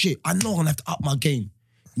shit, boss shit. I know I'm gonna have to up my game.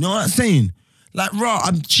 You know what I'm saying? Like,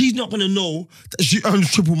 she's not gonna know that she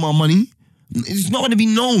earns triple my money. It's not gonna be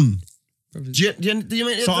known. Do you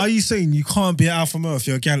mean? So are you saying you can't be an alpha male if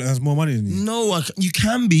your gal earns more money than you? No, you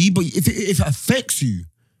can be, but if it affects you.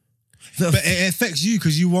 But it affects you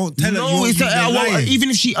because you won't tell her. No, it's that even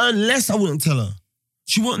if she earned less, I wouldn't tell her.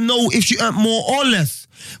 She won't know if she earned more or less.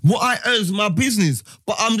 What I earn is my business,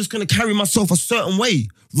 but I'm just gonna carry myself a certain way,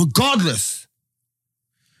 regardless.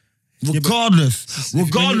 Regardless,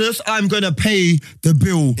 I'm gonna pay the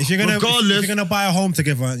bill. If you're gonna buy a home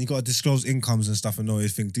together and you gotta disclose incomes and stuff and all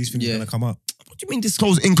these things are gonna come up. What do you mean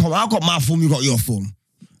disclose income? I got my form, you got your form.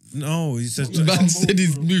 No, he says. Man said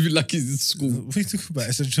he's moving like he's in school. What are you talking about?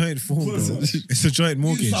 It's a joint form, bro. It's a joint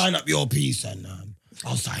mortgage. You sign up your piece and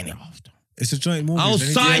I'll sign it after. It's a joint mortgage. I'll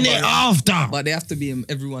sign it after. But they have to be in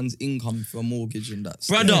everyone's income for a mortgage and that.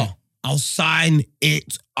 Brother, I'll sign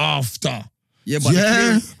it after. Yeah, but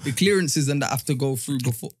the clearances and that have to go through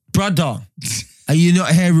before. Brother, are you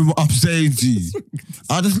not hearing what I'm saying to you?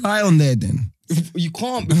 I'll just lie on there then. You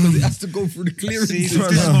can't because it has to go through the clearances. See,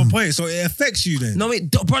 this is my point. So it affects you then. No, it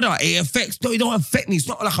don't affect me. It's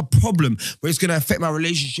not like a problem where it's going to affect my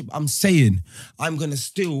relationship. I'm saying I'm going to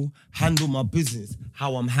still handle my business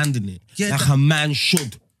how I'm handling it. Yeah, like a man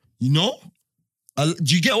should. You know?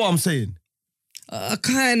 Do you get what I'm saying? I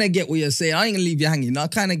kind of get what you're saying. I ain't going to leave you hanging. I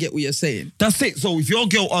kind of get what you're saying. That's it. So if your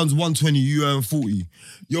girl earns 120, you earn 40,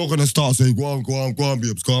 you're going to start saying, go on,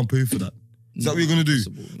 babes, go on, pay for that. Is that what you're going to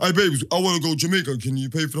do? Hey, babes, I want to go to Jamaica. Can you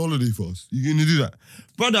pay for the holiday for us? You going to do that?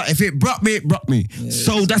 Brother, if it brought me, it brought me. Yeah,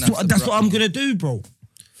 so that's what I'm going to do, bro.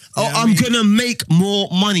 Yeah, I'm going to make more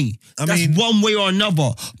money. That's one way or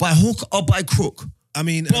another. By hook or by crook. I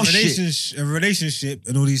mean, a relationship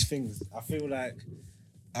and all these things, I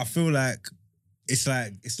feel like it's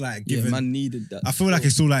like giving. Yeah, man needed that. I feel like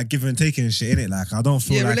it's all like give and taking and shit, innit? Like I don't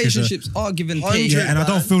feel like relationships are give and take. Yeah, and I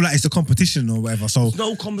don't feel like it's a competition or whatever. So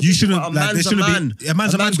no competition. You shouldn't like there shouldn't be a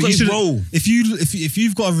man's a man. But you shouldn't. If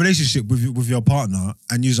you've got a relationship with your partner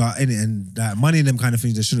and you are in it and like money and them kind of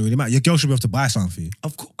things, that shouldn't really matter. Your girl should be able to buy something for you.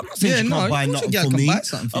 Of course, I'm not saying she can't buy nothing for me.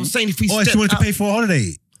 I'm saying if we or if she wanted to pay for a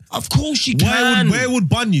holiday. Of course she can. Where it would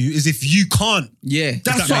bun you is if you can't. Yeah.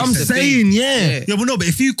 That's what I'm saying, yeah. Yeah, well no, but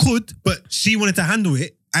if you could, but she wanted to handle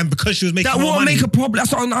it, and because she was making more money. That won't make a problem.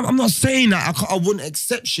 That's what I'm not saying that. I wouldn't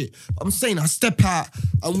accept shit. I'm saying I step out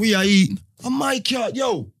and we are eating. I'm Mike,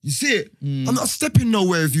 yo, you see it? I'm not stepping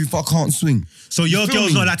nowhere if I can't swing. So your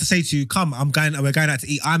girl's not allowed to say to you, come, we're going out to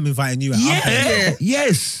eat, I'm inviting you out. Yeah,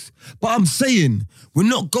 yes. But I'm saying, we're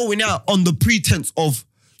not going out on the pretense of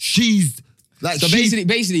she's like... So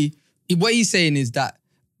basically, what he's saying is that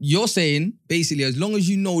you're saying, basically, as long as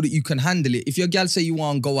you know that you can handle it, if your girl say you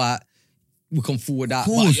want to go out, we can forward that.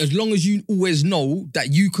 But as long as you always know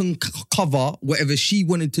that you can cover whatever she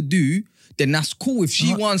wanted to do, then that's cool. If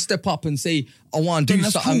she wants to step up and say, I want to do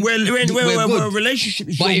something, cool. We're a relationship.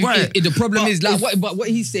 But the problem is, like, what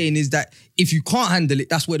he's saying is that if you can't handle it,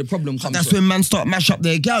 that's where the problem comes from. That's when man start mash up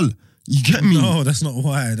their gal. You get me? No, that's not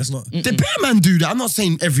why. That's not... The bear man do that. I'm not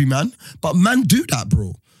saying every man, but man do that,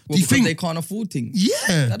 bro. Well, do you think they can't afford things?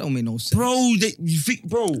 Yeah. That don't make no sense. Bro, you think,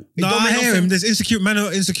 bro. No, I hear him. There's men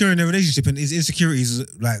are insecure in their relationship and his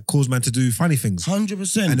insecurities like cause man to do funny things.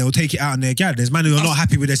 100%. And they'll take it out on their gal. There's men who are not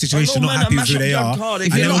happy with their situation, not happy with who they are.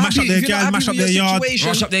 And they'll mash up their gal, mash up their yard,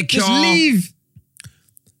 mash up their car. Just leave.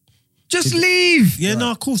 Just leave. Yeah,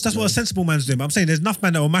 no, of course. That's what a sensible man's doing. But I'm saying there's enough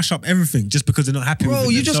men that will mash up everything just because they're not happy with it. Bro,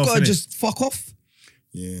 you just gotta just fuck off.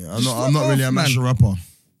 Yeah, I'm not really a masher rapper.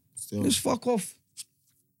 Just fuck off.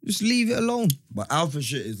 Just leave it alone. But alpha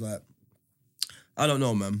shit is like, I don't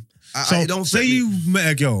know, man. Say you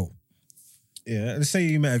met a girl. Yeah, let's say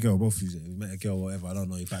you met a girl, both of you met a girl, whatever. I don't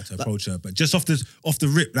know if I had to approach her, but just off the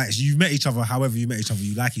rip, like you met each other, however you met each other,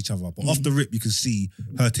 you like each other, but off the rip, you can see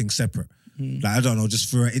her thing separate. Like, I don't know, just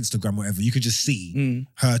for her Instagram, whatever, you can just see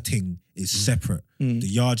her thing is separate. The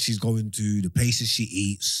yard she's going to, the places she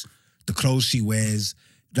eats, the clothes she wears,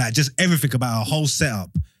 like just everything about her whole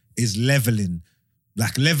setup is leveling.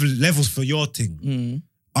 Like levels for your thing.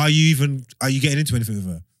 Are you getting into anything with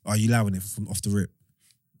her? Are you allowing it from off the rip?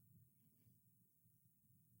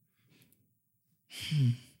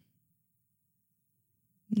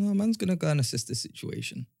 No, man's gonna go and assess the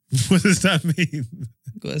situation. What does that mean?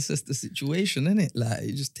 Go assess the situation, innit? Like,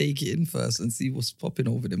 you just take it in first and see what's popping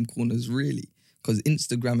over them corners, really. Because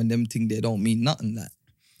Instagram and them thing, they don't mean nothing. That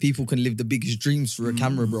people can live the biggest dreams through a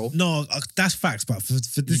camera, bro. No, that's facts. But for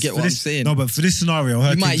this, you get what I'm saying? No, but for this scenario,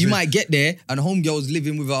 you might get there and homegirl's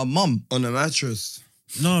living with her mum on a mattress.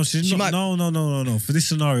 No, she's not. No. For this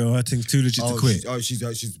scenario, her thing's too legit to quit.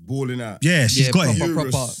 She's balling out. Yeah, she's got it.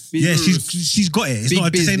 Proper. Yeah, she's got it. It's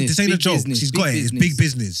not. This ain't a joke. She's got it. It's big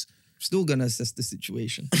business. Still gonna assess the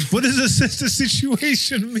situation. What does assess the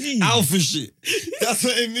situation mean? Alpha shit. That's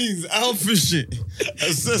what it means. Alpha shit.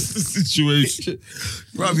 Assess the situation.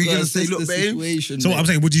 Bro, you gonna say, look, babe. So what I'm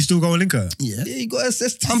saying, would you still go and link her? Yeah. Yeah, you gotta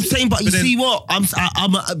assess. I'm saying, but you then- see what?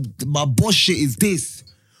 My boss shit is this.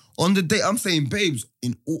 On the day, I'm saying, babes,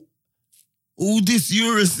 in all this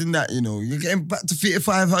Eurus in that, you know, you're getting back to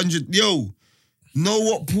 500. Yo, know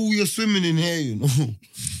what pool you're swimming in here, you know?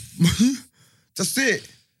 That's it.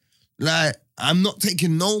 Like, I'm not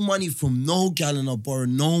taking no money from no gal and I'll borrow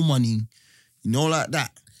no money. You know, like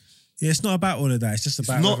that. Yeah, it's not about all of that. It's just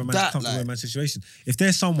about not whether man's that, comfortable like- in man's situation. If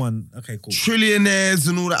there's someone, okay, cool. Trillionaires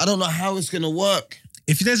and all that. I don't know how it's going to work.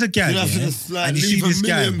 If there's a gal, You have to yeah, just like and you see leave this £1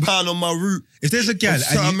 gal, million on my route. if there's a gal, Or and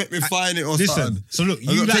something you, make me find it or listen, something. so look, I'm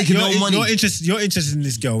you not like, taking no money. you're interested in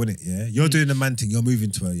this girl, innit? Yeah, you're doing the man thing. You're moving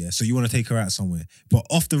to her, yeah. So you want to take her out somewhere, but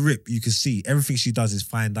off the rip, you can see everything she does is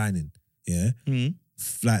fine dining, yeah,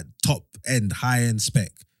 like top end, high end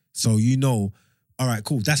spec. So you know, all right,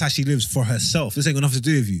 cool. That's how she lives for herself. This ain't got nothing to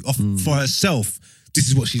do with you. For herself, this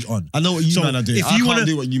is what she's on. I know what you man are doing. If I you can't wanna,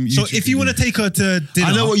 do what you so two if can you want do. to take her to dinner,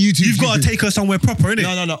 I know what you two you've can got to do. take her somewhere proper, innit?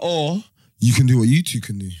 No. Or you can do what you two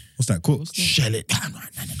can do. What's that? Cool. Shell it down right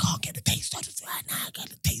now. They can't get the taste of it right now. I got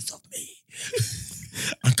the taste of me.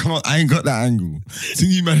 And come on, I ain't got that angle. So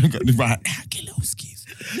you man got the right now. Get little skis.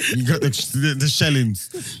 You got the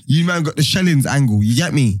shellings. You man got the shellings angle. You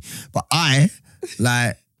get me? But I,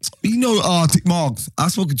 like, you know, Arctic Marks.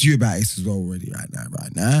 I've spoken to you about this as well already right now.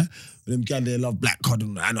 But them guys, they love black cod.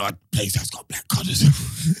 I know a place that's got black cod as well.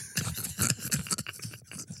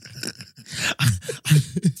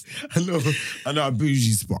 I know a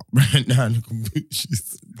bougie spot right now. Look a bougie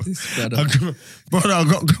spot. I've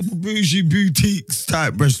got a couple bougie boutiques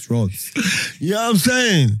type restaurants. You know what I'm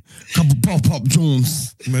saying? Couple pop-up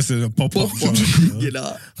joints. Messing up pop-up. You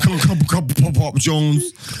know. Couple pop-up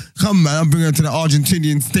joints. Come man, I'm bringing her to the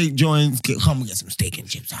Argentinian steak joints. Come and get some steak and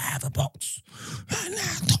chips. I have a box. Right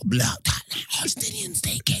now, top Argentinian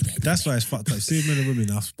steak. That's why it's fucked up. See, men and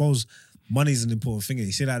women, I suppose money's an important thing.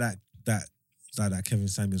 You see like that Kevin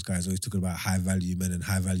Samuels guy is always talking about high value men and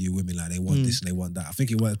high value women, like they want this and they want that. I think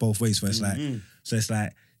it works both ways. Where it's like, so it's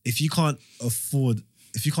like if you can't afford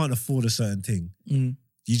a certain thing,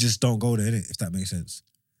 you just don't go there, innit? If that makes sense.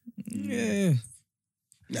 Yeah.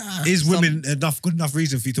 Is women good enough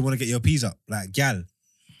reason for you to want to get your P's up, like gal?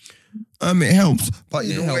 It helps, but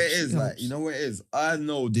you It know what helps, it is. it Like, helps. you know what it is. I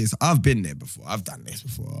know this. I've been there before. I've done this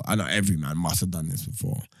before. I know every man must have done this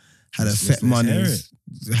before. Had a set monies,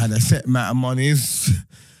 had a set amount of monies,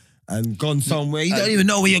 and gone somewhere. You don't even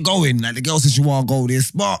know where you're going. Like the girl says you want to go this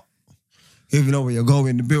spot. You don't even know where you're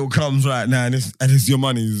going. The bill comes right now, and it's your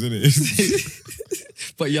monies, isn't it?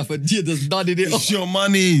 But you just nodded it off. It's your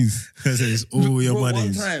monies. It's all your Bro,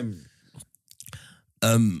 monies. One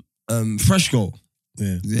time, Freshco.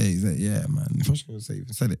 Yeah. Yeah, he's like, yeah, man. Freshco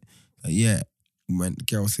said it. Like, yeah. When the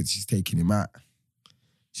girl said she's taking him out,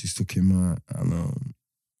 she's took him out, and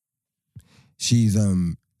she's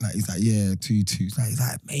like, he's like, yeah, 2. He's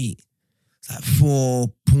like, mate, it's like 4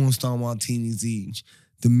 porn star martinis each.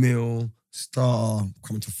 The meal, star,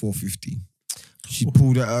 coming to 450. She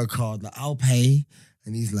pulled out her card, like, I'll pay.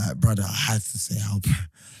 And he's like, brother, I had to say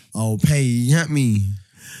I'll pay, you get me?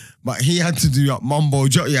 But he had to do up mumbo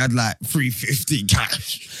jumbo. He had like 350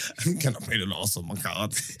 cash. Can I pay the loss on my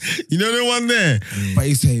card? You know the one there? But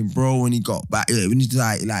he's saying, bro, when he got back, when he's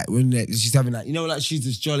like when she's having like, you know, like she's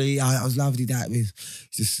just jolly. I was lovely that with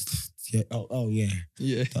just, yeah, oh yeah.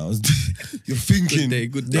 Yeah. That was, you're thinking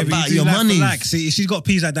Good day. about You your like for money. like, see, if she's got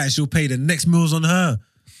P's like that, she'll pay. The next meal's on her.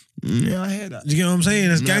 Yeah, I hear that. Do you get what I'm saying?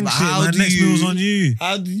 That's Yeah, gang but shit, how man. do Next you- meal's on you.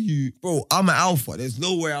 How do you, bro? I'm an alpha. There's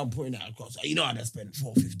no way I'm putting that across. You know how to spend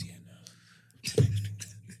 450 now.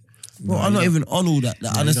 Bro, I'm not even on all that.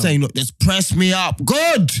 I'm just saying, look, just press me up.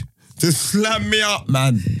 Good. Just slam me up,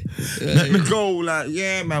 man. Let me go. Like,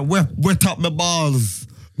 yeah, man. Wet up my balls.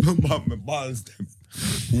 my balls, them.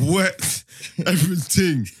 Wet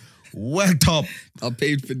everything. Wet up. I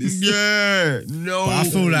paid for this. Yeah. No. But I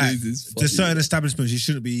feel like This is there's certain establishments you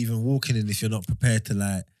shouldn't be even walking in if you're not prepared to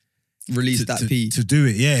like Release that P. to do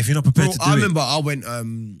it. Yeah, if you're not prepared Bro, to do I it. remember I went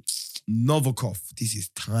Novikov. This is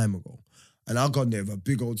time ago. And I got there with a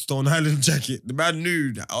big old Stone Island jacket. The man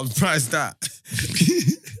knew that I was priced that.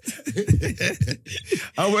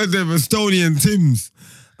 I went there with Estonian Tims.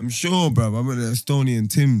 I'm sure, bro. I went there with Estonian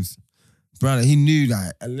Tims. Brother, he knew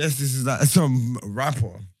that. Unless this is like some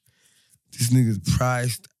rapper. This nigga's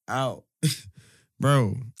priced out.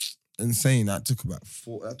 Bro, insane. That took about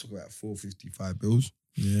 455 bills.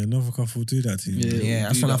 Yeah, Novikov will do that to you. Yeah. Yeah,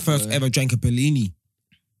 that's do when I that, first ever drank a Bellini.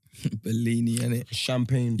 Bellini, innit?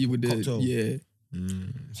 Champagne You would do, cocktail. yeah.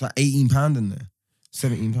 It's like £18 in there.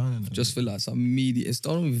 £17 in there. Just for like some media. I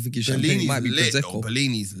don't even think it's champagne. It might be Prosecco.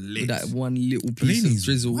 Bellini's lit. With that one little piece Bellini's of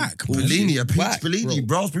drizzle. whack, Bellini, a peach Whack, Bellini,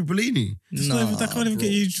 bro. raspberry Bellini. That can't even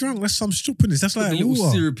get you drunk. That's some stupidness. That's Put like a little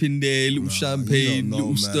water. syrup in there, little champagne, you don't know, little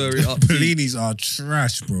man. stir it up. Bellinis are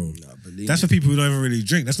trash, bro. Bellini. That's for people who don't even really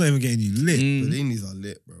drink. That's not even getting you lit. Bellinis are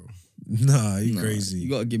lit, bro. Nah, you Nah, crazy. You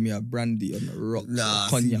gotta give me a brandy on the rocks. Nah,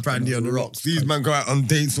 cognac brandy on the rocks. These man go out on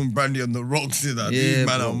dates on brandy on the rocks. You know? Yeah, These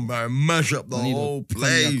man bro. are mash up the I need a whole cognac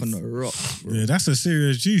place. on the rocks, bro. Yeah, that's a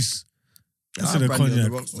serious juice. That's Nah, a brandy on the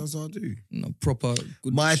cognac. rocks, that's what I do. No, proper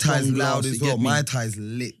good. My Thai's strong loud glass, as you well. get me? My Thai's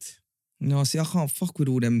lit. No, see, I can't fuck with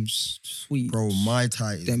all them sweet. Bro, my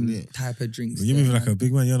Thai is them lit. type of drinks. You there, move like man. a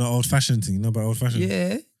big man. You're on an old fashioned thing. You know about old fashioned?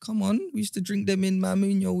 Yeah, come on. We used to drink them in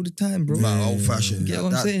Mamunya all the time, bro. Man, old fashioned. Get That, what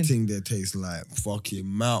I'm that saying? thing there tastes like fucking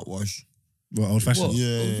mouthwash. What, old fashioned? What?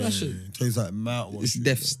 Yeah, Old-fashioned? tastes like mouthwash. It's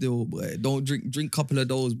death still, boy. Don't drink a couple of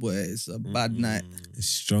those, boy. It's a bad night. It's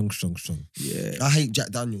strong. Yeah. I hate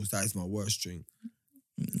Jack Daniels. That is my worst drink.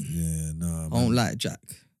 Yeah, nah, I man. don't like Jack.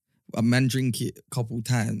 A man drink it a couple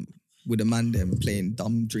times with a man them playing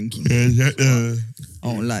dumb drinking. I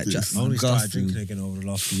don't like Jack. I only started Disgusting. drinking again over the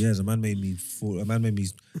last few years. A man made me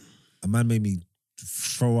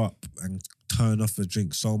throw up and turn off the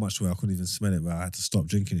drink so much where I couldn't even smell it, but I had to stop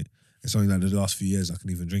drinking it. It's only like the last few years I can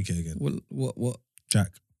even drink it again. What? Jack.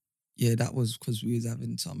 Yeah, that was because we was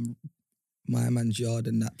having some my man's yard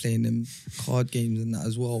and that playing them card games and that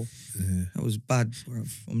as well. Yeah. That was bad,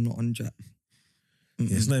 bruv. I'm not on Jack.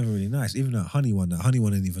 Yeah, it's not even really nice. Even that honey one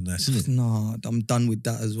ain't even nice, is it? Nah, I'm done with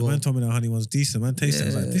that as The well. man told me that honey one's decent. Man tasted it. I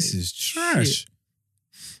was like, Yeah. this is trash. Shit.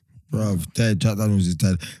 Bruv, dead. Jack Daniels is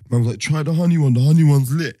dead. Man was like, try the honey one. The honey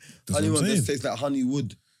one's lit. That's Honey what I'm one just saying. tastes like honey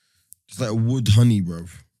wood. It's like wood honey, bruv.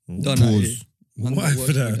 Done Pause. Man, Why what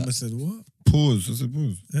for do you that? got? I said, what? Pause. I said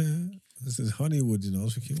pause. Yeah. This is honeywood, you know. I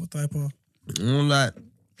was thinking, what type of? I don't like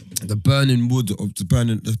the burning wood of the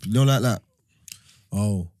burning. You don't like that.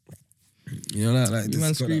 Oh. You know like You this man got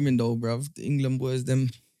that- screaming though, bruv. The England boys, them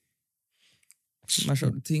mash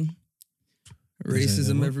up the thing.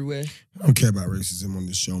 Racism what? everywhere. I don't care about racism on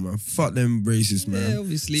this show, man. Fuck them racists, man. Yeah,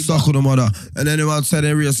 obviously. Suck on the mother. And then they want to say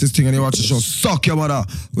they're racist thing and they watch the show. Suck your mother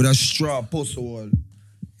with a straw pussy wall.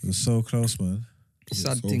 It was so close, man.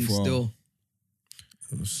 Sad so thing far. still.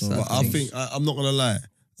 It was so Sad But I things. think, I'm not going to lie.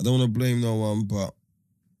 I don't want to blame no one, but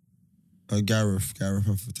Gareth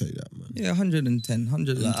have to take that, man. Yeah, 110.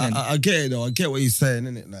 110. Like, I get it though. I get what he's saying,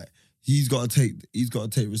 innit? Like he's got to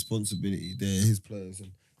take responsibility. They're his players,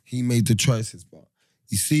 and he made the choices. But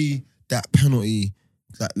you see that penalty,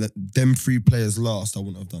 like them three players last, I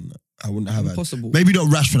wouldn't have done that. I wouldn't have had. Impossible. Maybe not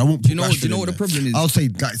Rashford. I won't. Do you put know? Rashford Do you know in what the there. problem is? I'll say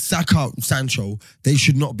like Saka, Sancho. They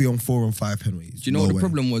should not be on 4 and 5 penalties. Do you know No what the way.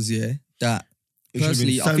 problem was? Yeah, that It should have been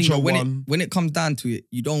personally, I think Sancho that one. when it comes down to it,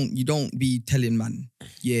 you don't be telling man,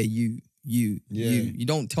 yeah, you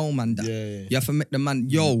don't tell man that. Yeah. You have to make the man,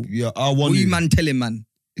 yo, Yeah, I what want you you. man telling man?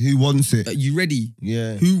 Who wants it? You ready?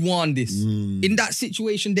 Yeah. Who won this? Mm. In that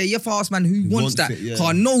situation there, you have to ask man who wants wants that. it, yeah. 'Cause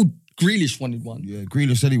I know Grealish wanted one. Yeah,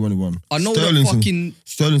 Grealish said he wanted one. I know Sterling that said- fucking.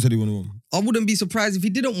 Sterling said he wanted one. I wouldn't be surprised if he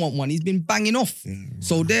didn't want one. He's been banging off.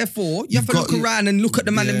 So therefore, you have to You've got- look around and look at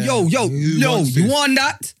the man and Yeah. yo, Who you wants want this?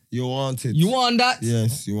 that? You want it. You want that?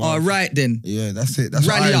 Yes, you want All it. right then. Yeah, that's it. That's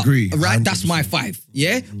Rally what I up. agree. Right, that's my 5.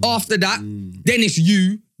 Yeah. After that, then it's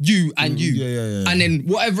you, and you. Yeah. And then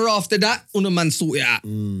whatever after that, other man sort it out.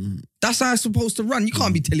 That's how it's supposed to run. You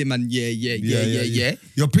can't be telling man, yeah.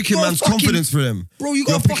 You're picking You're man's fucking- confidence for them. Bro, you You're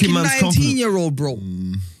got a picking fucking man's confidence. 19-year-old, bro.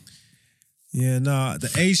 Yeah, nah,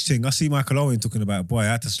 the age thing. I see Michael Owen talking about, boy, I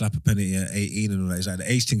had to slap a penalty at 18 and all that. It's like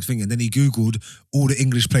the age thing. And then he Googled all the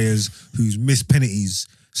English players who's missed penalties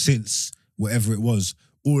since whatever it was.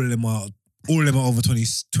 All of them are over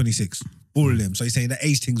 26. All of them. So he's saying the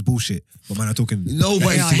age thing's bullshit. But man, I'm talking. No,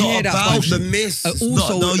 but Yeah, I it's hear not that, about but- the miss. It's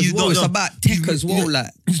Also, not, as well, it's about tech as well.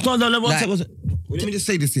 Like, It's not, no, one Like- sec, one sec. Well, let me just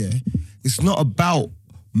say this here. It's not about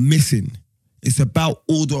missing. It's about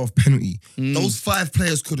order of penalty. Those 5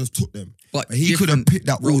 players could have took them. But But he could have different picked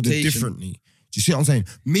that order rotation. differently. Do you see what I'm saying?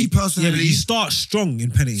 Me Yeah, personally, but you start strong in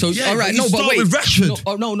penalties. so Yeah, all right, but no, you but start wait. with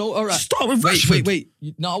Rashford. No, all right. Start with Rashford. Wait.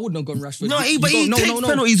 No, I wouldn't have gone Rashford. No, You but go- he takes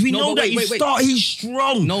penalties. We No, know but that wait. he's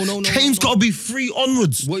strong. No. Kane's got to be 3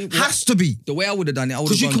 onwards. What- Has to be. The way I would have done it, I would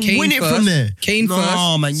 'Cause have you gone can Kane win it first, from there. Kane No,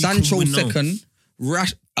 first, man, you Sancho can win, no. second,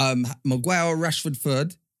 Maguire or Rashford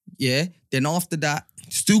third. Yeah. Then after that,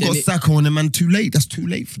 Still Then got it- Saka on them, man. Too late. That's too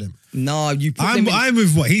late for them. you put them in. I'm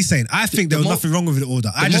with what he's saying. I think there was mo- nothing wrong with the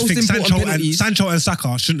order. I just most think important penalties- Sancho and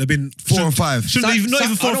Saka shouldn't have been 4 and 5. Shouldn't Sa- even, not Sa-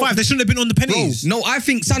 even 4 I and 5. don't- They shouldn't have been on the Bro, penalties. no, I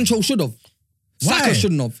think Sancho should have. Saka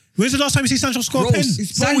shouldn't have. When's the last time you see Sancho score a pen?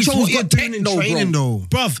 Sancho's what you're got doing in techno, training, bro.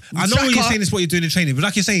 though. Bruv, I know what you're saying is what you're doing in training, but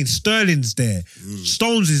like you're saying, Sterling's there,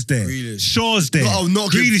 Stones is there, Grealish. Shaw's there,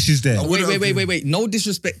 not Grealish is there. Wait. No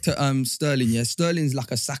disrespect to Sterling, yeah. Sterling's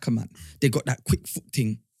like a Saka man. They got that quick foot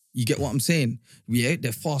thing. You get what I'm saying? Yeah,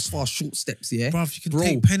 they're fast, short steps, yeah. Bruv, you can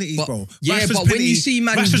take penalties, bro. Yeah, Rashford's but when you see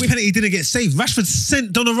man... Rashford's penalty didn't get saved. Rashford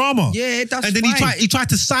sent Donnarumma. Yeah, that's And then fine. he tried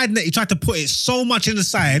to side net. He tried to put it so much in the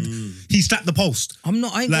side, he slapped the post. I ain't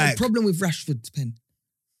got a problem with Rashford's pen.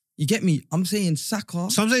 You get me? I'm saying Saka.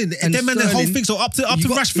 So I'm saying, and them man, the whole thing. So up to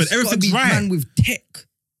Rashford, everything's right. Man with tech.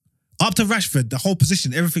 Up to Rashford, the whole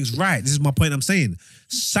position, everything's right. This is my point I'm saying.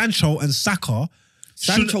 Sancho and Saka.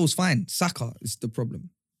 Sancho's fine. Saka is the problem.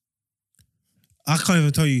 I can't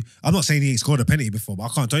even tell you. I'm not saying he ain't scored a penalty before, but I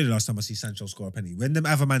can't tell you the last time I see Sancho score a penalty. When them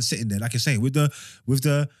other man sitting there, like you're saying, with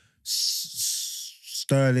the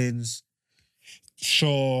Sterlings,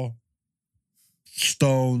 Shaw,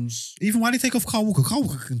 Stones, even why they take off Kyle Walker? Kyle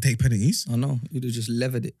Walker can take penalties. I know. You'd have just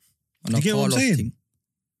levered it. On You get what I'm Carlos saying? thing.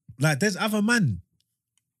 Like, there's other man.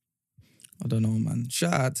 I don't know, man.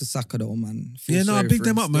 Shout out to Saka though, man. Yeah, no, big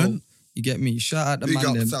them up, man. You get me? Shout out the Big man.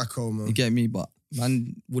 up Them. Saka, man. You get me? But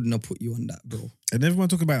man wouldn't have put you on that, bro. And everyone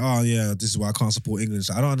talking about, oh yeah, this is why I can't support England.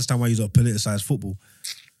 So I don't understand why you don't politicize football.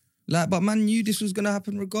 Like, but man knew this was gonna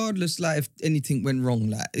happen regardless. Like, if anything went wrong,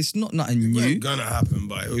 like it's not nothing It new. wasn't gonna happen,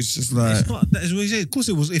 but it was just like... It's not. That is what he said. Of course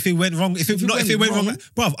it was. If it went wrong, if it went wrong,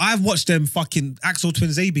 bruv, I've watched them fucking Axel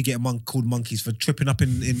Twins AB get called monkeys for tripping up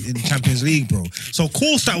in Champions League, bro. So of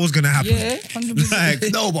course that was gonna happen. Yeah, 100%.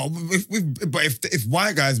 Like, No, but if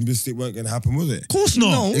white guys missed it, weren't gonna happen, was it? of course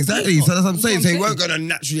not. No. Exactly. So that's what I'm saying. what So I'm it weren't gonna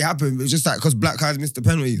naturally happen. It was just like because black guys missed the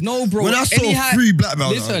penalties. No, bro. When I saw 3 black men,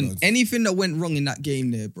 listen, anything that went wrong in that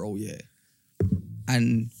game there, bro, yeah,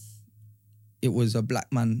 and it was a black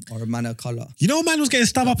man or a man of color. You know, man was getting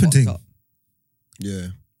stabbed up and thing. yeah.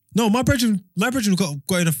 No, my brethren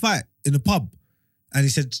got in a fight in the pub, and he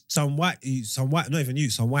said some white, not even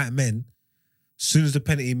you, some white men. As soon as the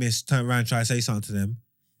penalty missed, turned around, tried to say something to them.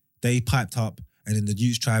 They piped up, and then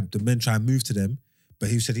the men tried to move to them. But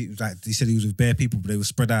he said he was with bare people, but they were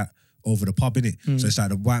spread out over the pub, innit? So it's like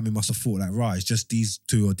the white men must have thought like, right, it's just these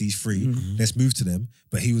 2 or these 3. Let's move to them.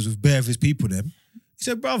 But he was with bare of his people. Then he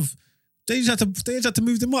said, bruv, they just had to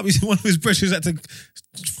move them up. He said one of his brothers had to,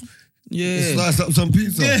 Yeah, Slice up some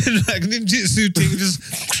pizza. yeah, like ninjutsu thing, just.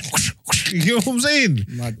 You know what I'm saying?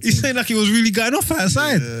 Mad He's thing. saying like he was really going off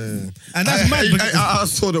outside, and that's mad. Because I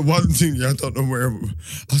saw the one thing, I don't know where,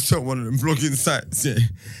 I saw one of them blogging sites, yeah,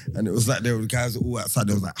 and it was like there were guys all outside,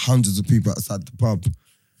 there was like hundreds of people outside the pub,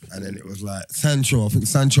 and then it was like Sancho, I think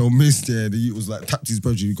Sancho missed there, the youth was like, tapped his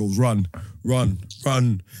brother, he goes, run,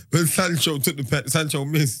 but Sancho took the pen, Sancho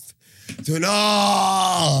missed, so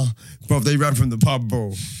bro, they ran from the pub,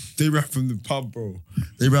 bro.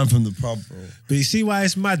 But you see why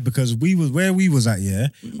it's mad? Because where we was at, yeah.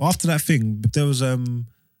 After that thing, there was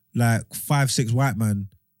like 5-6 white man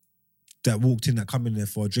that walked in, that come in there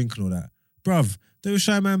for a drink and all that. Bruv, they were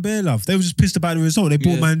showing man bare love. They were just pissed about the result. They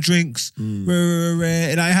bought man drinks, and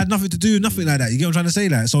it had nothing to do, nothing like that. You get what I'm trying to say?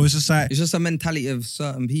 Like, so it's just like, it's just a mentality of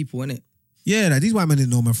certain people, innit? yeah, like these white men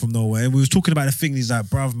didn't know man from nowhere. And we was talking about the thing. He's like,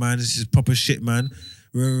 bruv, man, this is proper shit, man.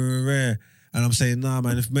 And I'm saying, nah,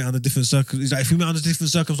 man, if we met under different circumstances, like, if we met under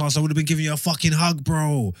different circumstances, I would have been giving you a fucking hug,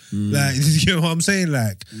 bro. Like, you know what I'm saying?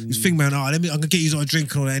 Like, this thing, man, I'm gonna get you a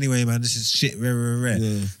drink and all that anyway, man. This is shit,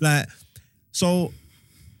 Yeah. Like, so,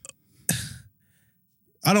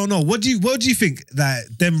 I don't know. What do you think that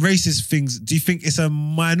them racist things, do you think it's a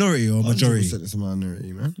minority or a majority? 100% it's a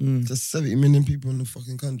minority, man. There's 70 million people in the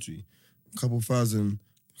fucking country. A couple thousand.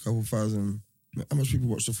 How much people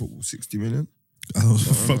watch the football? 60 million?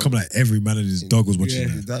 Come like every man and his dog was watching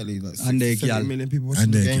that. Exactly. Like And their 70 gal. million people watching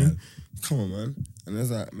And the their game. gal. Come on, man. And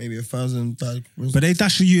there's like maybe 1,000 died. But they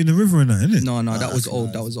dash you in the river and that, innit? No, that was that's old.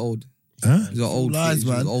 lies. That was old. Huh? It was an old Lies, footage, it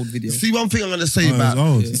was man. an old video. See, one thing I'm gonna say Oh, about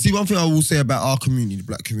it's old. see, one thing I will say about our community, the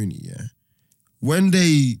black community, yeah. When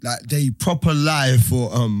they proper lie for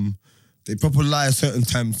they proper lie at certain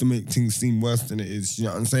times to make things seem worse than it is. You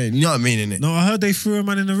know what I'm saying? You know what I mean, innit? No, I heard they threw a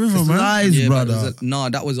man in the river, It's man. lies, Yeah, but brother.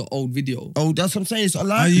 that was an old video. Oh, that's what I'm saying. It's a Are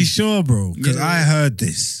lie. you sure, bro? Because Yeah. I heard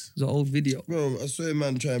this. It was an old video. Bro, I saw a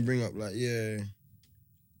man try and bring up like, yeah,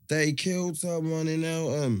 they killed someone in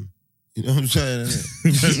Eltham. You know what I'm saying?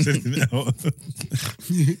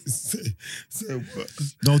 So what?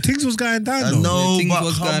 No, things was going down, I though. know, things but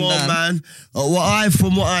was come going on, down. man.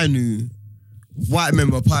 From what I knew, white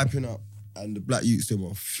men were piping up and the black youths, they were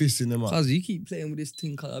fisting them up. Cause you keep playing with this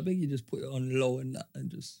thing, cause I beg you just put it on low and that and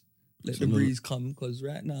just let the breeze come. Cause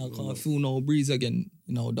right now I can't feel no breeze again,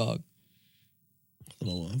 dog. I don't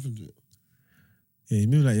know what happened to it. Yeah, you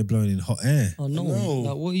move like you're blowing in hot air. Oh no. No.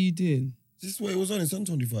 Like, what are you doing? This is what it was on. It's on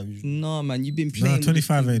 25 usually. Nah, man, you've been playing. Nah,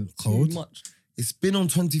 25 ain't too cold. much. It's been on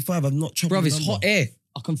 25. I'm not chopping Bruv, the it's number. hot air.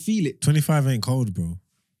 I can feel it. 25 ain't cold, bro.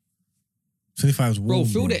 25 is warm, Bro,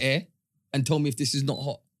 feel the air and tell me if this is not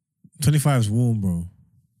hot. 25 is warm, bro.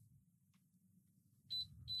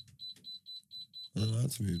 I don't know how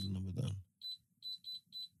to move the number down.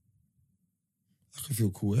 I can feel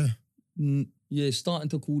cool air. Yeah, it's starting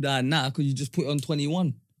to cool down now because you just put it on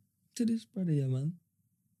 21. To this brother, yeah, man.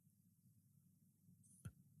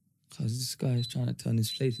 Because this guy is trying to turn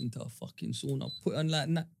his place into a fucking sauna. Put it on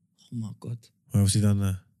like that. Oh my God. Why was he done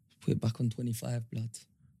there? Put it back on 25, blood.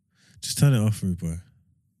 Just turn it off, rude boy.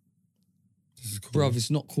 This is cool. Bruv, it's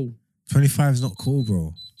not cool. 25 is not cool,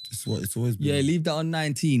 bro. This is what it's always been. Yeah, leave that on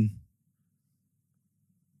 19.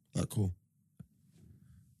 Like, cool.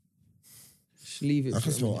 Just leave it. I for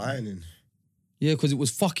can a smell minute. ironing. Yeah, because it was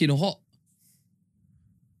fucking hot.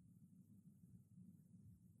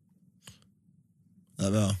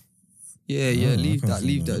 Like that. Yeah, I leave can't that, smell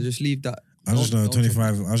leave that. that. Just leave that. I just know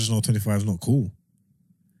 25. I just know 25 is not cool.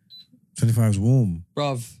 25 is warm.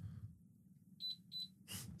 Bruv.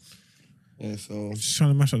 Yeah, so... Just trying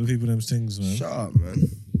to mash up the people them things, man. Shut up, man.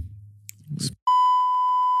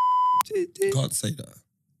 Can't say that.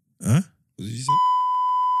 Huh? What did you say?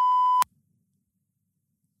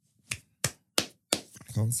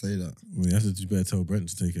 Can't say that. Well, you better tell Brent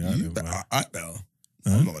to take it out. You Then, better, man. I better.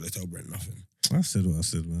 Huh? I'm not going to tell Brent nothing. I said what I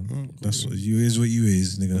said, man. Oh, cool. That's what you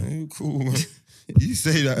is, nigga. Oh, cool, man. You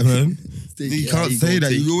say that, man. You can't say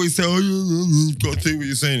that. You always say, oh, you got to take what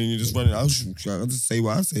you're saying, and you just run it. I'll just say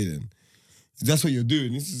what I say then. That's what you're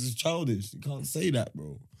doing. This is childish. You can't say that,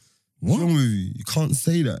 bro. What's wrong with you? You can't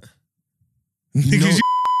say that. You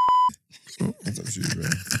know... That's not true,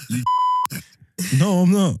 bro. No,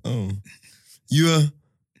 I'm not. Oh. You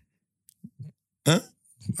huh?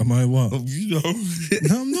 Am I what? Oh, you know.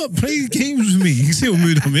 No, I'm not. Play games with me. You can see what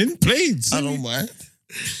mood I'm in. Play. I don't mind.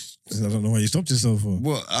 I don't know why you stopped yourself for.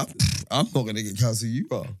 Well, I'm not gonna get cancelled. You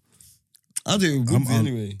are. I'll do it with Woodsy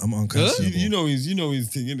anyway. I'm uncancelable. You know his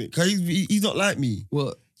thing, innit? Cause he's not like me.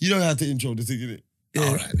 What? You know how to intro the thing, innit? Yeah.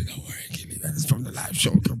 All right, don't worry, Gilly, man. It's from the live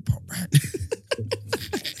show. Come pop, man.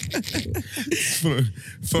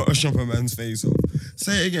 Photoshop a man's face off.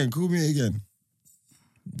 Say it again. Call me again.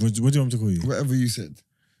 What do you want me to call you? Whatever you said.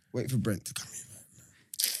 Wait for Brent to come in,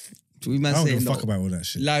 man. We man I don't saying give a fuck no. about all that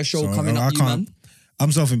shit. Live show So coming I up, you can't. man.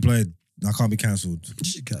 I'm self-employed. I can't be cancelled.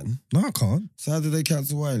 You can. No, I can't. So how did they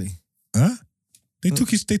cancel Wiley? Huh? They took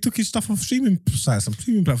his stuff off streaming sites, some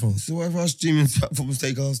streaming platforms. So whatever our streaming platforms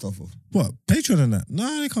take our stuff off. What? Patreon and that?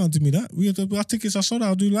 No, they can't do me that. Our tickets are sold out.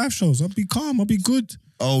 I'll do live shows. I'll be calm. I'll be good.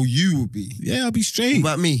 Oh, you will be. Yeah, I'll be What straight.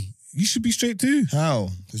 about me? You should be straight too. How?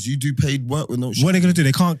 Because you do paid work with no shit. What are they gonna do?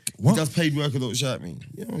 They can't. He What? does paid work with no shit at me.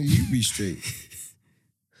 You know, you be straight.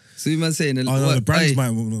 So you man saying Oh no, the brands hey,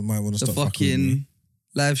 might want to the stop fucking with me. fucking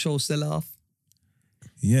live show sell off.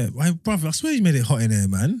 Yeah, brother, I swear you made it hot in there,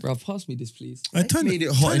 man. Bro, pass me this, please. I turned made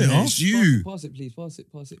it hot turn in it here. off. It's you. Pass it, please. Pass it.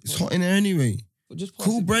 It's hot in there anyway. But just pass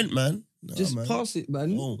Cool it. Brent, man. Nah, Just man. pass it,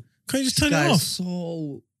 man. Oh, Can't you just turn it Guy's off?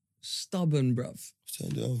 so stubborn, bruv.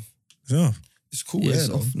 turned it off. It's off. It's cool Yeah, air, it's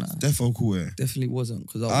though. off now. It's defo cool air. Definitely wasn't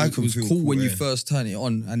because I it can was feel cool cool when you air. first turn it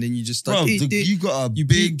on and then you just Bro, start. you got a you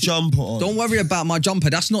big beat- jumper on. Don't worry about my jumper.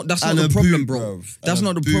 That's not And the a problem, boot, bro. bruv. That's And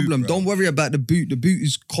not a the boot, problem. bruv. Don't worry about the boot. The boot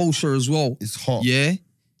is kosher as well. It's hot. Yeah,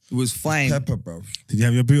 it was fine. Pepper, bro. Did you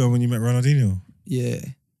have your boot on when you met Ronaldinho? Yeah,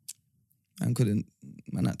 man couldn't.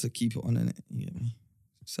 Man had to keep it on in it. You get me?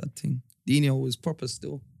 Sad thing. Dino was proper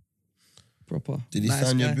still. Proper. Did he Nice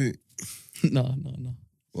sign your guy. boot? No.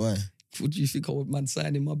 Why? What do you think I would man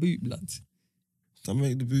signing my boot, blood? Don't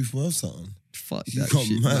make the booth worth something. Fuck You that got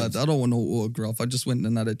shit, mad. blood. I don't want no autograph. I just went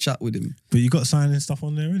and had a chat with him. But you got signing stuff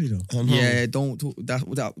on there already though. I know. Yeah, don't talk.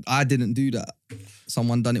 That I didn't do that.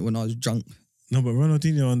 Someone done it when I was drunk. No, but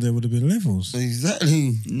Ronaldinho on there would have been levels.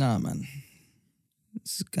 Exactly. Nah, man.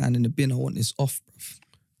 This guy in the bin. I want this off, bruv.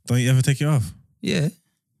 Don't you ever take it off? Yeah,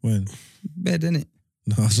 When? bed, innit?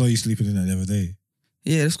 No, I saw you sleeping in that the other day.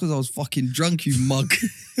 Yeah, that's because I was fucking drunk, you mug.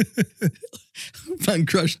 Man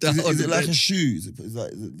crushed out. Is it like a shoe? Is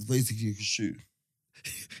it basically like a shoe?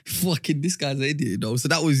 Fucking this guy's an idiot, though. So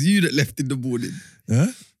that was you that left in the morning. Huh?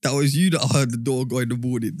 That was you that heard the door go in the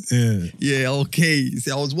morning. Yeah. Yeah, okay. See,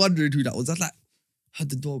 I was wondering who that was. I was like, heard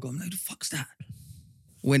the door go. I'm like, who the fuck's that?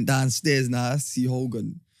 Went downstairs now, see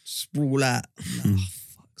Hogan sprawl out. I'm like, oh,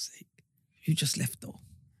 fuck's sake. Who just left though?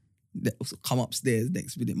 So come upstairs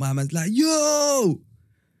next minute. My man's like, yo!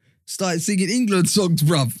 Started singing England songs,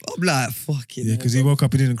 bruv. I'm like, fucking Yeah, because he woke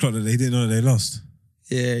up, he didn't clock that he didn't know that they lost.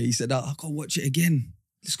 Yeah, he said, I can't watch it again.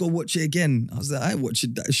 let's go watch it again. I was like, I ain't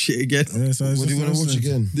watching that shit again. Yeah, so What do you want to watch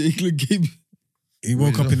again? The England game. He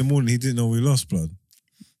woke up in the morning, he didn't know we lost, blood.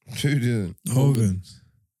 Who didn't? Hogan.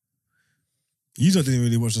 You lot didn't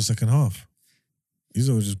really watch the second half. You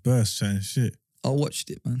lot were just burst chatting shit. I watched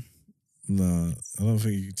it, man. Nah, I don't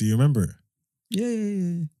think. Do you remember it?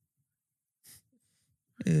 Yeah.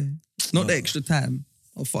 Not the extra time.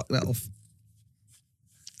 I'll fuck that off.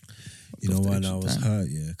 You know why I was hurt,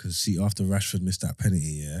 yeah? Because see, after Rashford missed that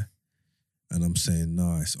penalty, yeah, and I'm saying,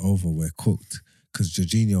 nah, it's over, we're cooked. Because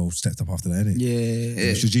Jorginho stepped up after that, innit?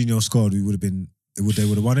 Yeah. If Jorginho scored, they would have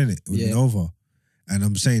won, innit? It would have been over. And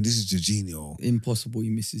I'm saying, this is Jorginho. Impossible he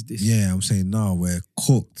misses this. Yeah, I'm saying, nah, we're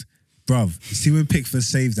cooked. Bruv, you see when Pickford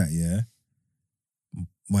saved that, yeah?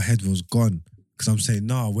 My head was gone. Because I'm saying,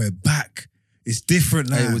 nah, we're back. It's different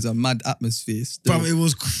now. It was a mad atmosphere still. Bro, it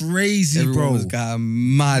was crazy, Everyone bro. was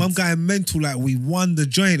going mad. I'm going mental, like we won the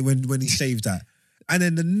joint when he saved that. And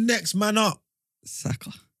then the next man up.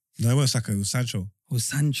 Saka. No, it wasn't Saka, it was Sancho. It was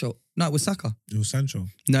Sancho. No, it was Saka. It was Sancho.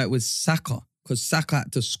 No, it was Saka. Because Saka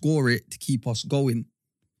had to score it to keep us going.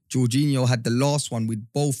 Jorginho had the last one. We'd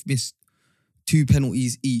both missed 2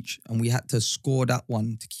 penalties each, and we had to score that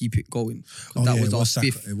one to keep it going. That was our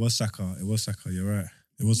Saka. fifth. It was Saka, you're right.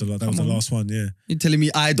 It was that was the last one, yeah. You're telling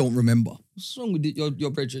me I don't remember? What's wrong with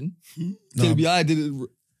your brethren? Telling me I didn't.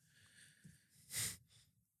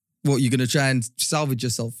 What, you gonna try and salvage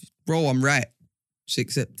yourself? Bro, I'm right. Just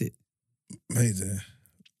accept it. Mate, there.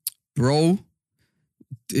 Bro,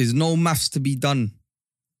 there's no maths to be done.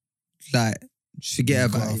 Like, just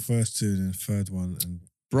forget got about our it. first 2 and then third one. And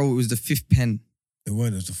Bro, it was the 5th pen. it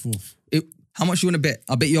wasn't, it was the 4th. How much you want to bet?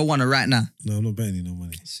 I bet you a winner right now. No, I'm not betting you no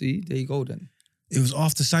money. See, there you go then. It was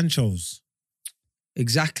after Sancho's.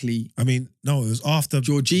 Exactly. I mean, no, it was after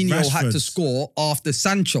Jorginho had to Rashford's. score after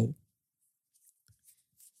Sancho.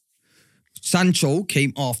 Sancho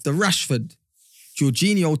came after Rashford.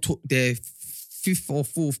 Jorginho took their 5th or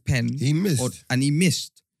 4th pen. He missed. And he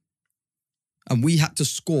missed. And we had to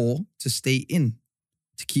score to stay in,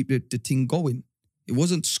 to keep the thing going. It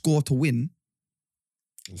wasn't score to win,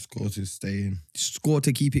 The score to stay in. score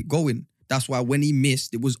to keep it going. That's why when he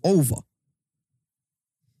missed, it was over.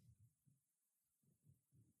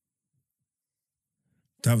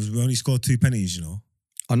 We only scored 2 penalties, you know.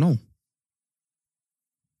 I know.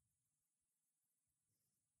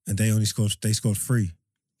 And they scored 3.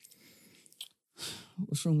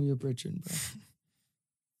 What's wrong with your brethren, bro?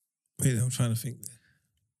 Wait, I'm trying to think.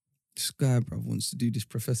 This guy, bro, wants to do this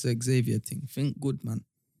Professor Xavier thing. Think good, man.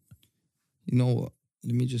 You know what?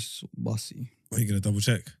 Let me just bust you. Are you going to double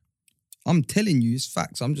check? I'm telling you, it's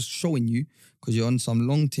facts. I'm just showing you because you're on some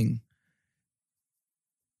long thing.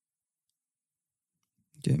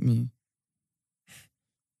 Get me?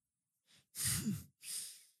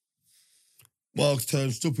 Mark's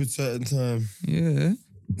turn, stupid certain time. Yeah.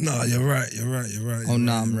 No, you're right. Oh,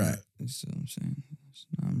 no, I'm right. That's what I'm saying.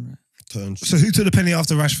 No, I'm right. Turn. So who took the penalty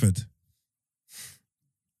after Rashford?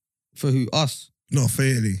 For who? Us? No, for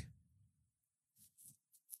Italy.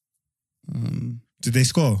 Did they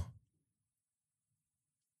score?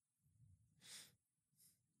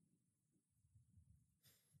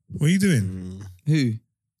 What are you doing? Who?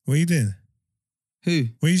 What are you doing? Who?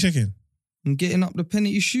 What are you checking? I'm getting up the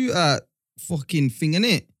penalty shootout fucking thing,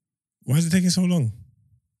 innit? Why is it taking so long?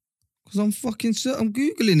 Because I'm fucking certain. I'm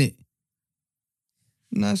Googling it.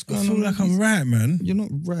 Nice I going feel on. like I'm right, man. You're not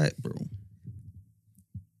right, bro.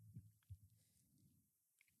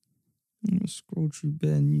 I'm gonna scroll through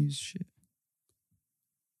bare news shit.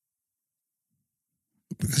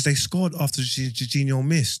 Because they scored after Jorginho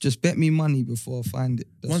missed. Just bet me money before I find it.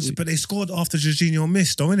 But they scored after Jorginho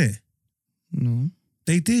missed, though, innit? No.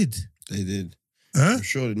 They did. They did. Huh? I'm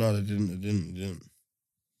sure. No, they didn't.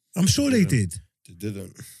 I'm sure they did. They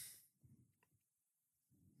didn't.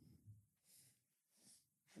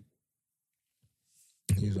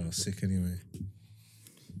 You are sick anyway.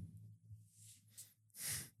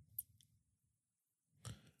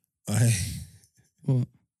 What?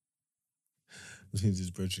 I think this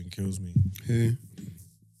brethren kills me. Who?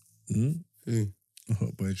 Hmm? Who?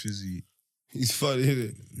 Hot boy Trizzy. He's funny, isn't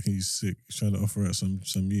it? He's sick. He's trying to offer out some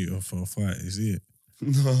meat for a fight. Is it?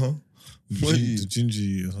 No. The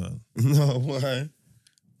ginger or something. No, why?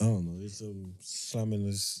 I don't know. He's slamming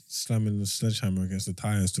the sledgehammer against the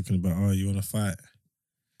tires, talking about, oh, you want to fight?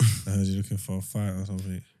 I heard you're looking for a fight or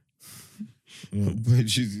something. Yeah. Boy,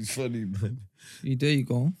 he's funny, man. See, there you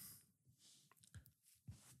go.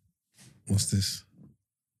 What's this?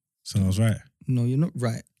 So I was right. No, you're not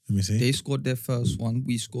right. Let me see. They scored their first one.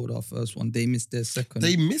 We scored our first one. They missed their second.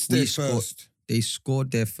 They missed their first. They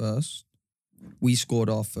scored their first. We scored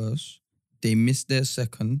our first. They missed their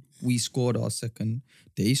second. We scored our second.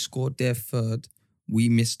 They scored their third. We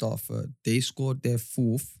missed our third. They scored their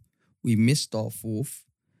fourth. We missed our fourth.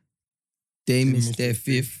 They missed their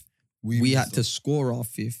fifth. We had to score our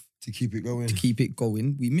fifth. To keep it going. To keep it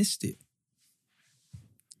going. We missed it.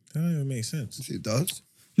 That don't even make sense. It does.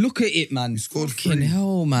 Look at it, man. We scored Fucking 3.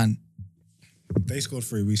 hell, man. They scored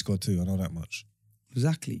 3, we scored 2. I know that much.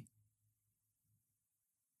 Exactly.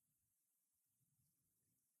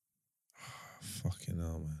 Fucking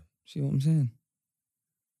hell, man. See what I'm saying?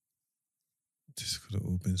 This could have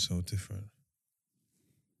all been so different.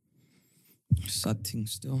 Sad thing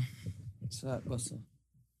still. Sad, bossa.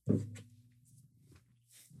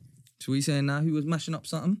 So we saying now who was mashing up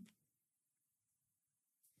something?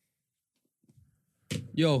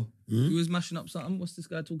 Yo, who was mashing up something? What's this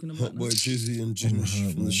guy talking about Hot now? Boy Jizzy and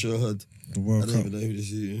Ginge from the Shahad. The I World don't Cup. even know who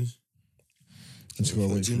this is. I just gotta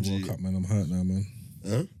wait for the Gingy. World Cup, man. I'm hurt now, man.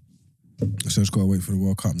 Huh? I just gotta wait for the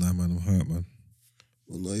World Cup now, man. I'm hurt, man.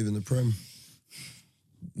 Well, not even the Prem.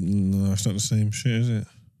 No, it's not the same shit, is it?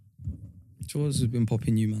 Chores has been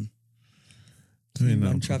popping you, man. Doing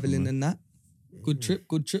Man, that, travelling man. and that. Good trip,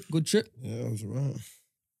 good trip, good trip. Yeah, I was right.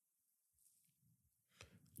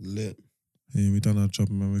 Lit. Yeah, we done our job,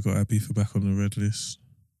 man. We got Abifa back on the red list.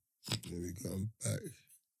 Then we got him back.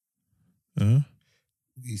 Huh?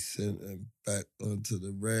 We sent him back onto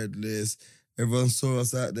the red list. Everyone saw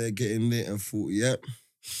us out there getting lit and thought, yep,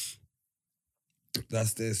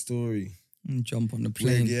 that's their story. And jump on the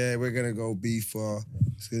plane. We're gonna go B4.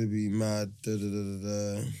 It's gonna be mad. Da, da, da, da,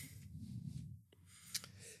 da.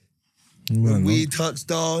 When we touched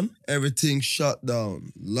down, everything shut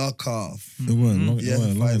down. Lock off. It weren't long, You it have to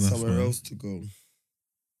weren't long find enough, somewhere man. else to go.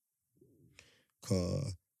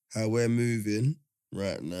 Cause how we're moving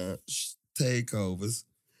right now, takeovers.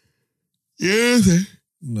 Yeah,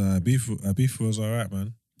 Nah, Abifa was alright,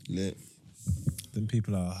 man. lit. Them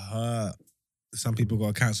people are hurt. Some people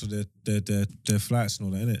got to cancel their flights and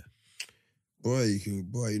all that, innit?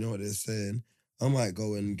 Boy, you know what they're saying. I might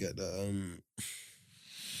go and get The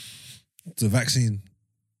vaccine.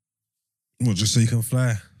 What, just so you can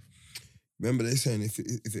fly? Remember they're saying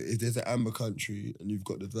if there's an amber country and you've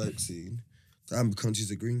got the vaccine, the amber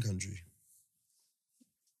country's a green country.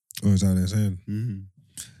 Or is that what they're saying? Mm-hmm.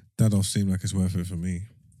 That don't seem like it's worth it for me.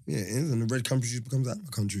 Yeah, it is, and the red country just becomes the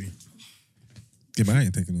amber country. Yeah, but I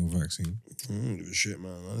ain't taking no vaccine. I don't give a shit,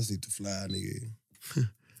 man. I just need to fly, nigga.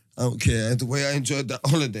 I don't care. The way I enjoyed that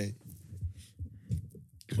holiday.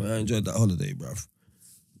 Bruv.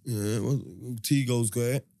 Yeah, well, T-Go's got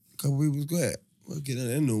it. A couple people's got it. Well, get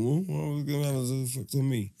that normal. What was going to have as a fuck on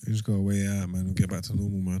me? You just gotta wait it out, man, and get back to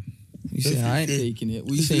normal, man. You saying I ain't taking it?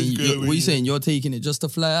 What you saying you're taking it just to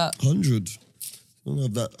fly out? 100. I don't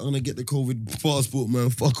have that. I'm going to get the COVID passport, man.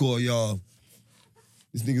 Fuck all y'all.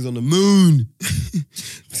 This nigga's on the moon.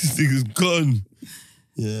 This nigga's gone.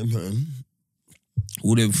 Yeah, man.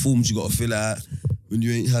 All them forms you got to fill out when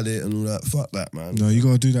you ain't had it and all that. Fuck that, man. No, you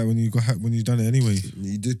gotta do that when you've done it anyway.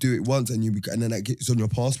 You just do it once and then that gets on your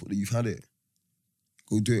passport that you've had it.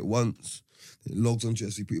 Go do it once. It logs onto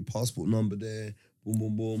you, so you put your passport number there. Boom,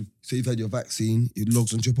 boom, boom. So you've had your vaccine, it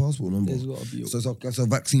logs onto your passport number. There's gotta be. So that's a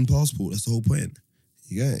vaccine passport. That's the whole point.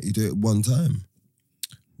 You get it. You do it one time.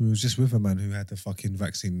 We was just with a man who had the fucking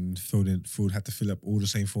vaccine had to fill up all the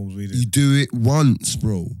same forms we did. You do it once,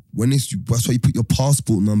 bro. That's why you put your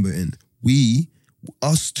passport number in.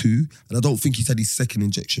 Us two, and I don't think he's had his second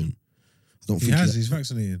injection. I don't think he's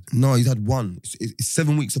vaccinated. No, he's had one. It's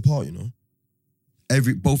 7 weeks apart, you know.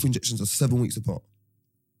 Both injections are 7 weeks apart.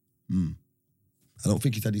 I don't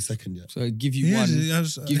think he's had his second yet. So I give you one.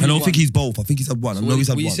 I don't think he's both. I think he's had one. I know he's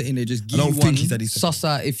had one. What are you sitting there? Just give I don't you think one. he's had his second. Suss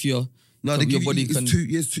out if you're. No, your they give body you, can.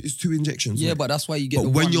 it's two injections. Yeah, right? but that's why you get But the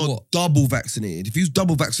when one. you're What? double vaccinated, if he was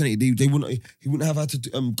double vaccinated, he wouldn't have had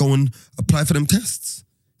to go and apply for them tests.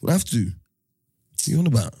 Wouldn't have to. What are you on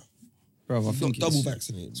about? Bro, I He's think not double it's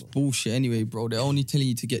vaccinated. Bro. bullshit anyway, bro. They're only telling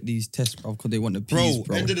you to get these tests, bro, because they want the peas,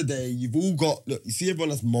 bro. End of the day, you've all got. Look, you see everyone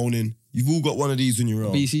that's moaning. You've all got one of these in your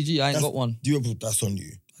arm. BCG, I ain't got one. That's on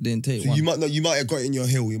you. I didn't take So one. you might have got it in your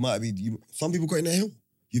hill. You might have been. Some people got it in their hill.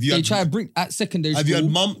 They try to bring at secondary Have school. you had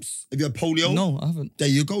mumps? Have you had polio? No, I haven't. There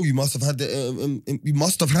you go. You must have had the. You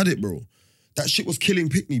must have had it, bro. That shit was killing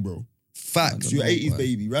Pickney, bro. Facts. You're 80s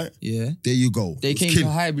baby, right? Yeah. There you go. They came to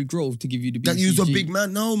Hybrid Grove to give you the BCG. That you was a big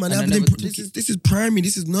man. No, man. And I never took This is primary.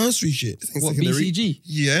 This is nursery shit. This ain't What, secondary. BCG?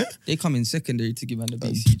 Yeah. They come in secondary to give man the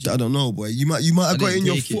BCG. I don't know, boy. You might have got it in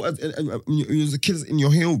your didn't take foot. You was a kid in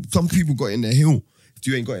your heel. Some people got it in their heel. If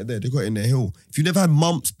you ain't got it there, they got it in their heel. If you never had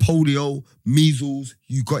mumps, polio, measles,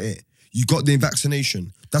 you got it. You got the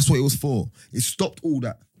vaccination. That's what it was for. It stopped all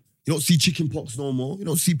that. You don't see chicken pox no more. You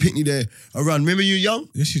don't see Pitney there around. Remember you young?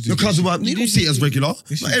 Yes, you do. Your cousin, you don't see it as regular.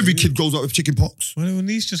 Yes, Not you every do. kid grows up with chicken pox. My little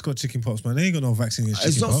niece just got chicken pox, man. They ain't got no vaccine against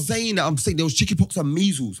It's chicken not pox. saying that. I'm saying there was chicken pox and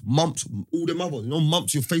measles, mumps, all them others. You know,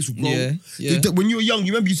 mumps, your face will grow. Yeah. When you were young,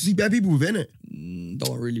 you remember you used to see bad people with it, innit?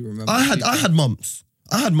 Don't really remember. I had mumps.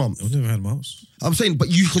 I've never had mumps. I'm saying, but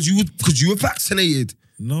because you were vaccinated.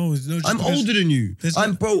 No, it's no. just I'm because- older than you. there's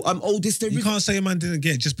I'm no- oldest. You can't say a man didn't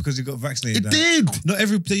get it just because he got vaccinated. It did, Not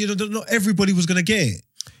everybody was gonna get it.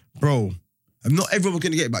 bro. I'm not everyone was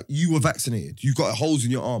gonna get it, but you were vaccinated. You got holes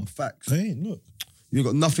in your arm. Facts. I ain't. Look. You ain't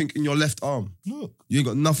got nothing in your left arm. Look. You ain't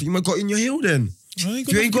got nothing. You might got it in your heel then. I ain't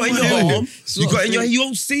If you ain't got it in nothing your arm, So you got it in your. thing. You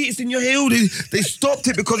don't see it's in your heel. They stopped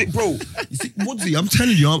it because it, bro. You see, Woodsy, I'm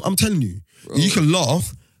telling you, I'm telling you. You can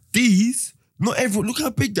laugh. These, not everyone. Look how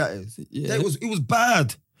big that is. Yeah. It was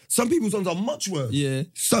bad. Some people's ones are much worse. Yeah.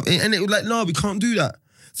 And it was like, no, we can't do that.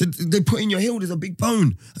 So they put in your heel, there's a big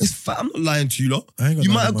bone. It's fat. I'm not lying to you, lot. I ain't got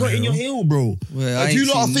You might nothing have in got my it in your heel. heel, bro. Well, I If you ain't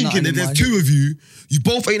lot are seen thinking nothing that in there's my two of you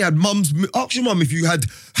both ain't had mums. Ask your mum if you had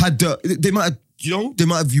they might have,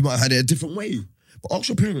 you might have had it a different way. But ask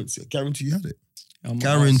your parents, I guarantee you had it. I'm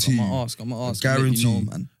Guarantee. gonna ask. I'm gonna ask. Guarantee. Let you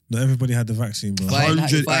know, man. Not everybody had the vaccine, bro. If I ain't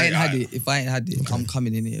 100 had it, I'm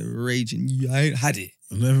coming in here raging. Yeah, I ain't had it.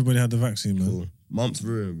 Not everybody had the vaccine, man. Cool. Mumps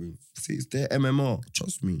ruined. See, it's their MMR.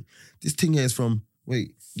 Trust me. This thing here is from,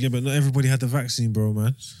 wait, Yeah, but not everybody had the vaccine, bro,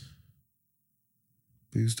 man.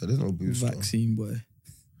 booster. There's no booster. Vaccine, boy.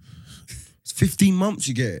 It's 15 months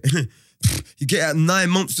you get. You get at 9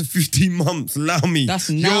 months to 15 months. Allow me.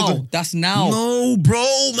 That's You're now. That's now. No, bro,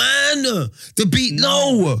 man. The beat,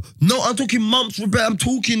 no. I'm talking months, Rebecca. I'm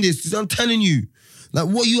talking this. I'm telling you. Like,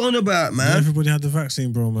 what you on about, Not man? everybody had the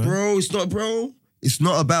vaccine, bro, man. Bro, it's not, bro. It's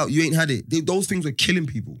not about you ain't had it. Those things are killing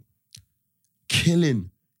people.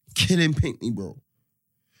 Killing Pitney, bro.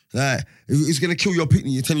 Like, it's gonna kill your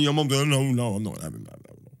Pitney. You're telling your mom, no, I'm not having that.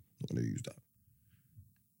 No, I'm not gonna use that.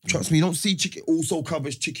 Trust me, you don't see chicken also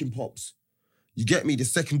covers chicken pox. You get me? The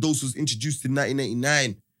second dose was introduced in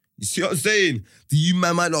 1989. You see what I'm saying? You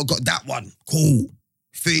might not have got that one. Cool.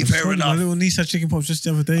 Fair My enough. little niece had chicken pox just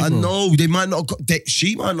the other day, bro. I know they might not have got.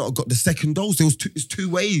 She might not have got the second dose. It's two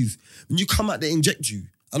ways. When you come out, they inject you.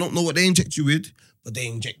 I don't know what they inject you with, but they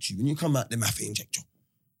inject you. When you come out, they might inject you.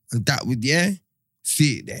 And that would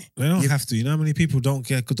see it there. They don't have to. You know how many people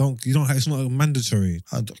it's not mandatory.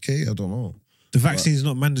 I don't know. The vaccine's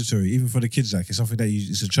not mandatory, even for the kids. Like, it's something that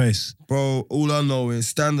it's a choice. Bro, all I know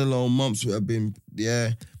is standalone mumps would have been,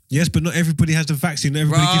 Yes, but not everybody has the vaccine. Not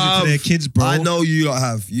everybody gives it to their kids, bro. I know you lot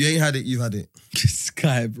have. You ain't had it, you've had it. This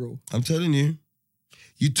guy, bro. I'm telling you.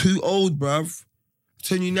 You're too old, bruv. I'm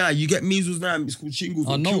telling you now, you get measles now, it's called shingles.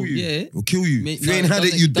 I It'll know, kill you. yeah. It'll kill you. Mate, If you no, ain't had it,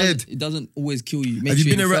 doesn't- you're doesn't- dead. It doesn't always kill you. Have Makes you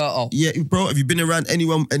you been around? infertile. Yeah, bro. Have you been around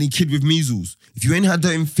any kid with measles? If you ain't had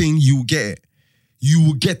that thing, you will get it. You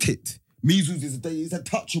will get it. Measles is a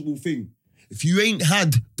touchable thing. If you ain't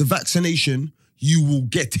had the vaccination, you will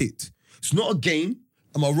get it. It's not a game.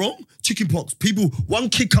 Am I wrong? Chickenpox. People, one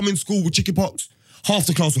kid come in school with chickenpox, half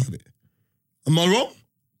the class will have it. Am I wrong?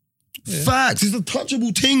 Yeah. Facts. It's a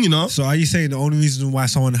touchable thing, you know. So are you saying the only reason why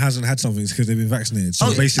someone hasn't had something is because they've been vaccinated?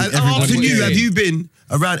 So basically, I'm asking you, Yeah. have you been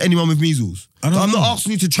around anyone with measles? I don't I'm know. not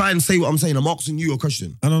asking you to try and say what I'm saying. I'm asking you a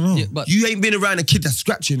question. I don't know. Yeah, but You ain't been around a kid that's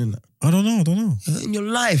scratching and that I don't know. in your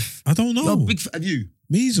life. I don't You're a know. big have you?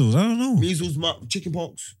 Measles. I don't know. Measles,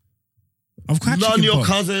 chickenpox. I've had None of your chickenpox.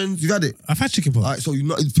 cousins. You've had it. I've had chickenpox. All right, so you're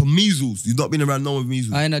not for measles. You've not been around no one with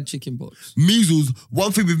measles. I ain't had chicken pox. Measles.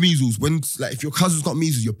 One thing with measles, when like if your cousin's got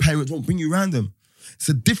measles, your parents won't bring you around them. It's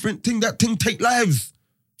a different thing. That thing take lives.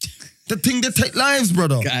 That thing that take lives,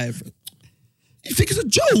 brother. Guy, bro. You think it's a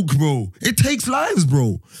joke, bro? It takes lives,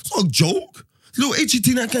 bro. It's not a joke. Little itchy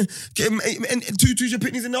thing that can get and two your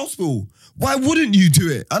Pitneys in the hospital. Why wouldn't you do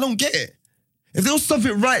it? I don't get it. If there was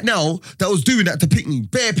something right now that was doing that to Pitney,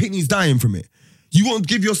 bare Pitney's dying from it, you won't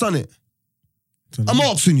give your son it? I'm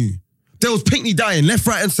asking you. There was Pitney dying, left,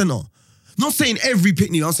 right, and centre. Not saying every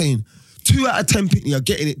Pitney, I'm saying 2 out of 10 Pitney are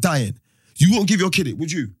getting it dying. You won't give your kid it,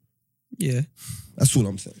 would you? Yeah. That's all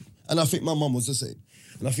I'm saying. And I think my mum was the same.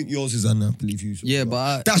 And I think yours is, and I believe you. Yeah,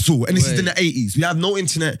 but that's all. And this is Wait. in the 80s. We have no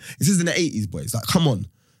internet. This is in the 80s, boys. Like, come on.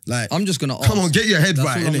 Like, I'm just gonna ask. come on, get your head That's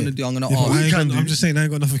right. all I'm innit? gonna do. I'm gonna Yeah, but ask. I'm just saying I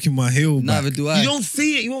ain't got nothing in my heel. Neither do I. You don't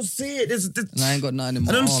see it. You won't see it. There's And I ain't got nothing in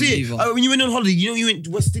my I don't arm see it. either. When you went on holiday, you know you went to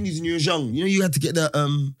West Indies and you was young. You know you had to get that.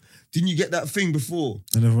 Didn't you get that thing before?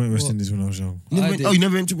 I never went to West Indies when I was young. You never I went, did. oh, you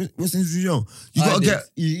never went to West Indies when you were young. You I gotta did. get.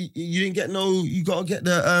 You didn't get no. You gotta get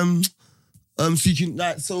the so you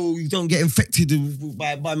can so you don't get infected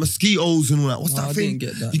by mosquitoes and all that. What's No, that I thing?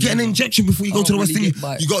 didn't get that, You get an no. injection before you I go to the don't West really Indies. get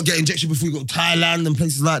bites. You gotta get injection before you go to Thailand and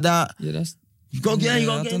places like that. Yeah, that's You gotta get, I when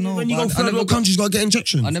don't you know, go but I third never world got- countries, you gotta get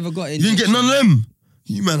injection. I never got You didn't get none of them.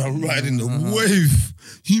 You man are riding the Uh-huh. wave.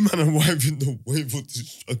 You man are riding the wave of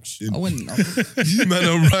destruction. I went, You man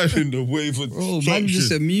are riding the wave of bro, destruction. man,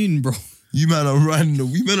 just immune, bro. You man are riding the.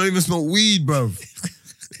 You man don't even smoke weed, bro.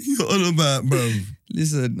 You're on about, bro.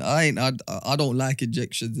 Listen, I don't like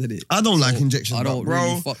injections, innit? I don't like So, injections, I don't bro.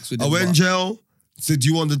 really fucks with I it, went but- jail. Said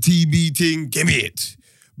you want the TB thing? Give me it.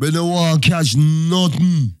 But no one catch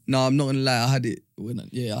nothing. No, I'm not gonna lie. I had it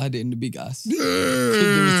I had it in the big ass. Yeah.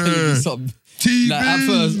 They were telling me something. TB. Like at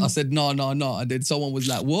first, I said no, and then someone was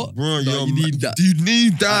like, "What? Bro, no, you need that." You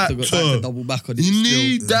need I had that. to go double back on it. You still.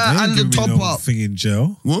 need They that ain't and the giving me top no up. thing in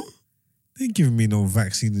gel. What? They ain't giving me no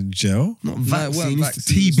vaccine in gel. Not No, it vaccine, weren't it's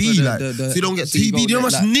vaccines, TB. but Like, the- so you don't get so you TB. Do you know how go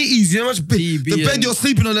much get, like, nitties? You know how much TB the bed and- you're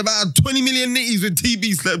sleeping on about 20 million nitties with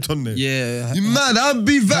TB slept on there. Yeah, You mad? I'd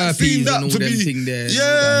be vaccinated herpes up and all to them be. thing there. and Yeah, all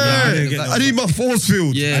that. I didn't get I need my force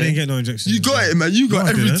field. Yeah. I didn't get no injection. You got it, man. You got No,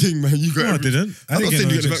 I didn't. everything, man. You got No, I everything. didn't. I I'm not didn't get saying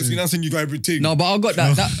no you got the injection. vaccine. I'm saying you got everything. No, but I got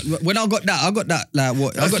that. When I got that like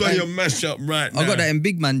what? That's I got why that. you're mashed up right now. I got that in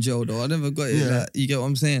big man jail though. I never got it. Yeah. Like, you get what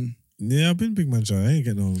I'm saying? Yeah, I've been big man child. I ain't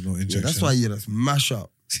get no injection. Yeah, that's why you're just mash up.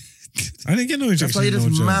 I didn't get no That's injection. why you just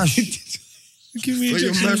no gel. mash. Give me Why you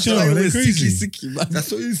injection. mash gel. up? They're crazy. Sicky, man.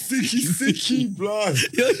 That's why you're sicky, blood.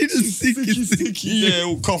 You're just sicky. Yeah,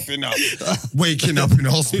 all coughing up, waking up in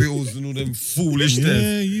hospitals and all them foolish stuff.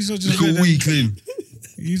 Yeah, you should just Little weakling.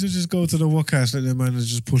 You should just go to the workhouse, let the man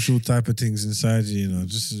just push all type of things inside you, you know.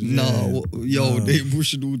 Just No, No. they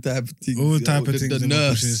pushing all type of things. all yo. type of things The they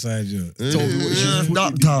nurse push inside you. told me what she Yeah, was putting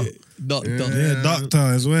doctor. in there. Doctor. Yeah, doctor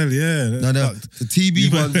as well. Yeah, No, the TB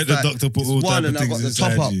You one. let the doctor put all type of and I got things the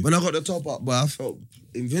top inside up. you. When I got the top up, but I felt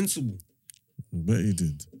invincible. Bet you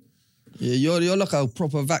did. Yeah, you're like a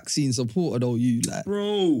proper vaccine supporter though. You like,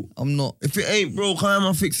 Bro, I'm not. if it ain't broke, how am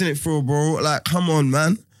I fixing it for, bro? Like, come on,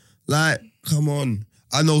 man. Like, come on.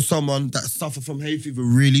 I know someone that suffered from hay fever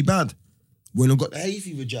really bad. When I got the hay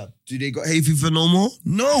fever jab, do they got hay fever no more?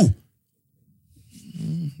 No.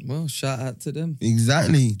 Well, shout out to them.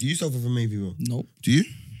 Exactly. Do you suffer from hay fever? Nope. Do you?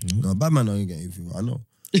 No, bad man don't get hay fever. I know.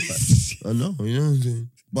 I know, you know what I'm saying?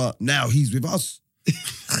 But now he's with us.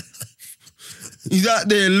 He's out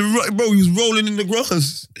there, bro, he was rolling in the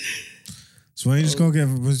grass. So why you just go get?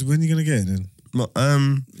 When you gonna get it then? But,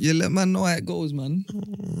 Yeah, let man know how it goes, man.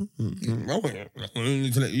 I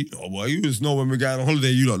need to let you know, boy. You just know when we're going on holiday,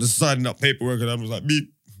 you lot just signing up paperwork, and I was like,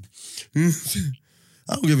 beep.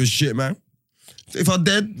 I don't give a shit, man. If I'm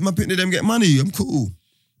dead, my picnic them get money. I'm cool.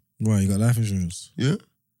 Why you got life insurance? Yeah.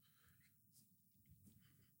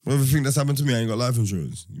 Everything that's happened to me, I ain't got life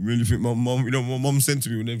insurance. You really think my mom, you know, my mom sent to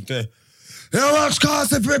me when they were there, how much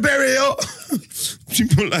cost it for a burial? She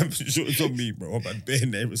put life insurance on me, bro. I'm at bare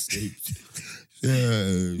never escaped.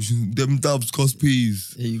 Yeah, them doves cost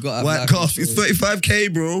peas. Yeah, you got to have White life cost, it's insurance.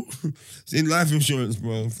 35k, bro. It's in life insurance,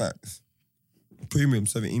 bro. In fact, premium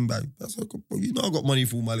 17 bag. That's what I got, bro. You know I got money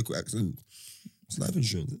for all my little accidents. It's life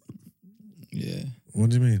insurance. Yeah. What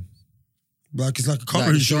do you mean? Like it's like a car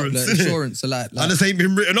Like, insurance. The insurance, so like I just ain't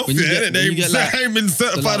been written off when you yet. get- when you get, like- ain't been so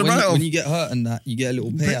certified like, to when, write you, off. when you get hurt and that, you get a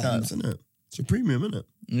little payout. and Payouts, that. innit? It's a premium, innit?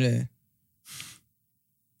 Yeah.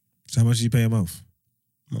 So how much do you pay a month?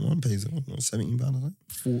 My mum pays it, £17, I think.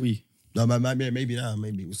 40. No, maybe now,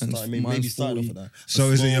 maybe it was And starting, maybe mine's starting off 40. of that. So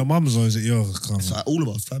is it your mum's or is it your cover? It's like all of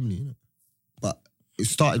us family, innit? But it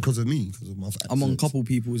started because of me, because of my accidents. I'm on a couple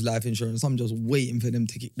people's life insurance. I'm just waiting for them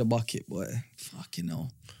to kick the bucket, boy. Fucking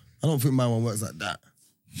hell. I don't think my one works like that.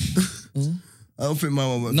 I don't think my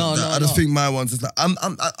one works No, like that. no, I just no. think my one's just like I'm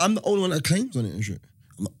the only one that claims on it and shit.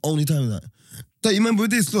 I'm the only time that. Don't you remember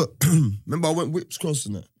with this? Look, remember I went Whips Cross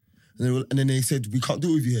and that, and then they said we can't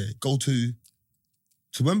do it with you here. Go to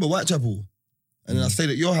remember Whitechapel, and then I stayed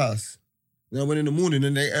at your house. Then I went in the morning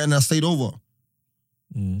and I stayed over.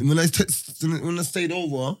 And when I stayed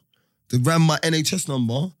over, they ran my NHS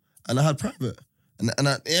number and I had private. And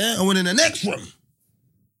I went in the next room.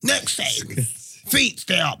 Next day. Feet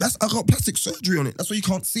stay up. I got plastic surgery on it. That's why you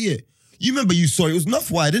can't see it. You remember you saw it. It was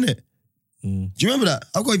enough wide, innit? Do you remember that?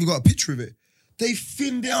 I've even got a picture of it. They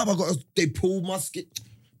thinned it up. They pulled my skin.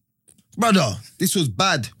 Brother, this was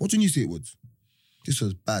bad. What didn't you see it was? This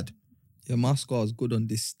was bad. Yeah, my scar's good on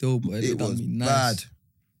this still, but It done was me nice. bad.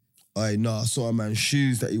 I saw a man's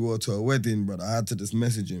shoes that he wore to a wedding, brother. I had to just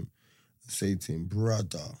message him and say to him,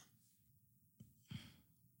 brother.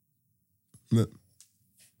 Look.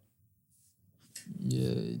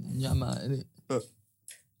 Yeah, man, innit?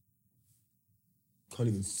 Can't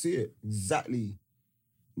even see it. Exactly.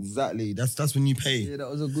 That's when you pay. Yeah, that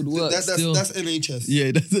was a good work That's still. NHS.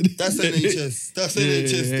 Yeah, that's it. That's NHS. That's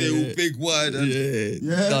NHS. They're all big, wide. And Yeah.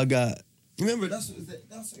 Yeah. Dug out. Remember, that's what it's there,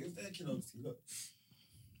 kid, obviously. Look.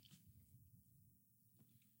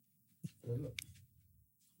 Look.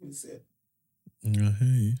 Let me see it. Yeah, I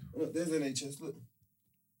hear you. Look, there's NHS, look.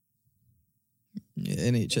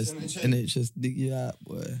 Yeah, NHS dig you out,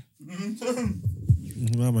 boy.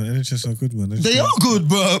 No, man, NHS are good, man. They are good,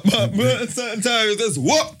 but at certain times, there's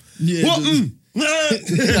what? Yeah, what?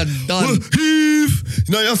 Done. Heave.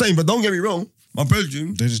 You know what I'm saying? But don't get me wrong. My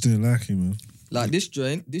bedroom. They just didn't like you, man. Like this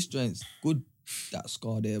joint's good. That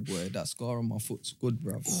scar there, boy. That scar on my foot's good,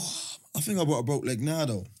 bruv. I think I got a broke leg now,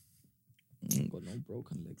 though. I ain't got no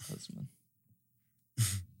broken leg, man. I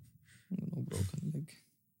ain't got no broken leg.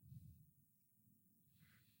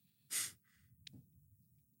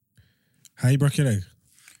 How you broke your leg?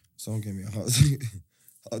 Someone gave me a heart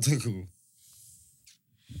attack.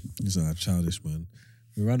 He's like childish, man.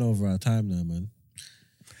 We ran over our time now, man.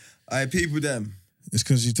 Alright, people them. It's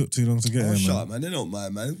because you took too long to get here, Shut man. up, man. They don't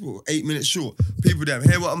mind, man. 8 minutes short. People them.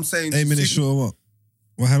 Hear what I'm saying? 8 minutes short of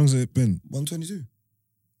what? How long's it been? 122.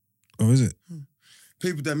 Oh, is it?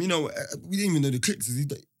 People them, you know, we didn't even know the clicks.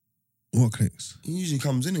 What clicks? He usually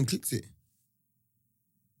comes in and clicks it.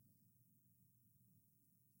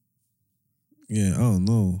 Yeah, oh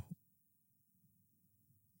no.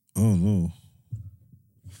 Oh no.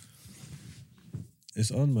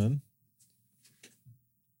 It's on, man.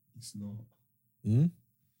 It's not. Hmm?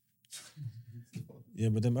 Yeah,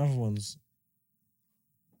 but them other ones.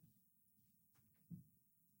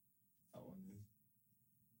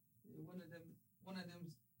 One of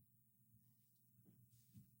them.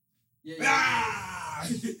 Yeah.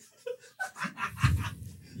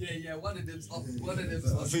 Yeah, one of them's up. One of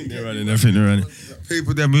them's up. I think they're running.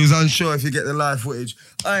 People them who's unsure if you get the live footage.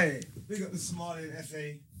 Hey, big up the Somalian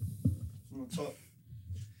FA from the top.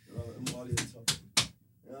 Mali on top.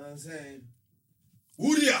 You know what I'm saying?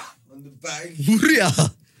 Woodia on the bag.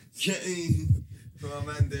 Woodia. Getting from our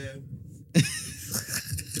man there.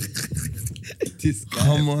 This guy.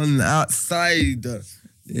 Come on outside.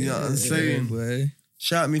 You know what I'm saying? Boy.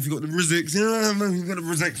 Shout me if you got the Rizix. You know what I mean? You got the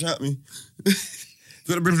Rizix, shout me.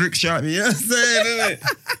 You got the Rizix, shout me. You know what I'm saying?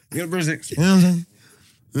 You got the Rizix. You know what I'm saying?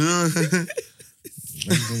 You know what I'm saying? I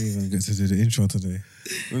didn't even get to do the intro today.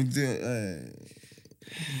 We do it.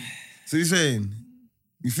 So you're saying,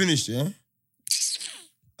 you finished, yeah?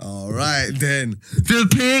 All right, then.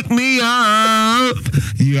 Just pick me up.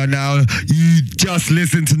 You just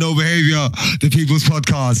listen to No Behavior, the People's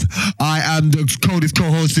Podcast. I am the coldest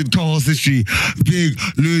co-host in co-host history, Big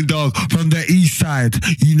Loon Dog from the east side.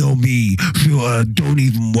 You know me, don't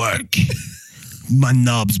even work. My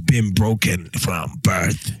knob's been broken from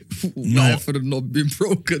birth. Why for the knob been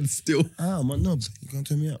broken still? Ah, my knobs. You can't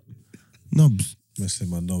turn me up. Knobs. I said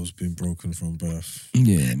my knob's been broken from birth.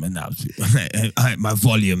 Yeah, my knobs. My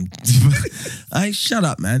volume. Shut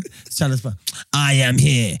up, man. Shut up. I am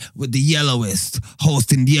here with the yellowest,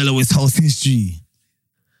 hosting the yellowest host history.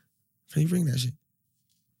 Can you bring that shit?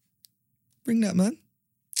 Bring that, man.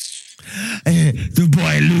 The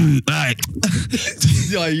boy Lou, right?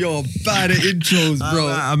 You're bad at intros, bro.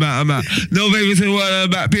 I'm out. No baby say what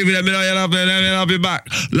about people that been on your love and I'll be back.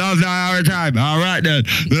 Love that hour time. All right then.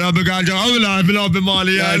 When I'm a ganja, I'm alive, and I've been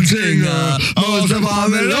Molly and Ting. I was a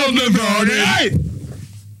mom and love me, bro. Hey!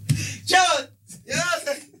 John!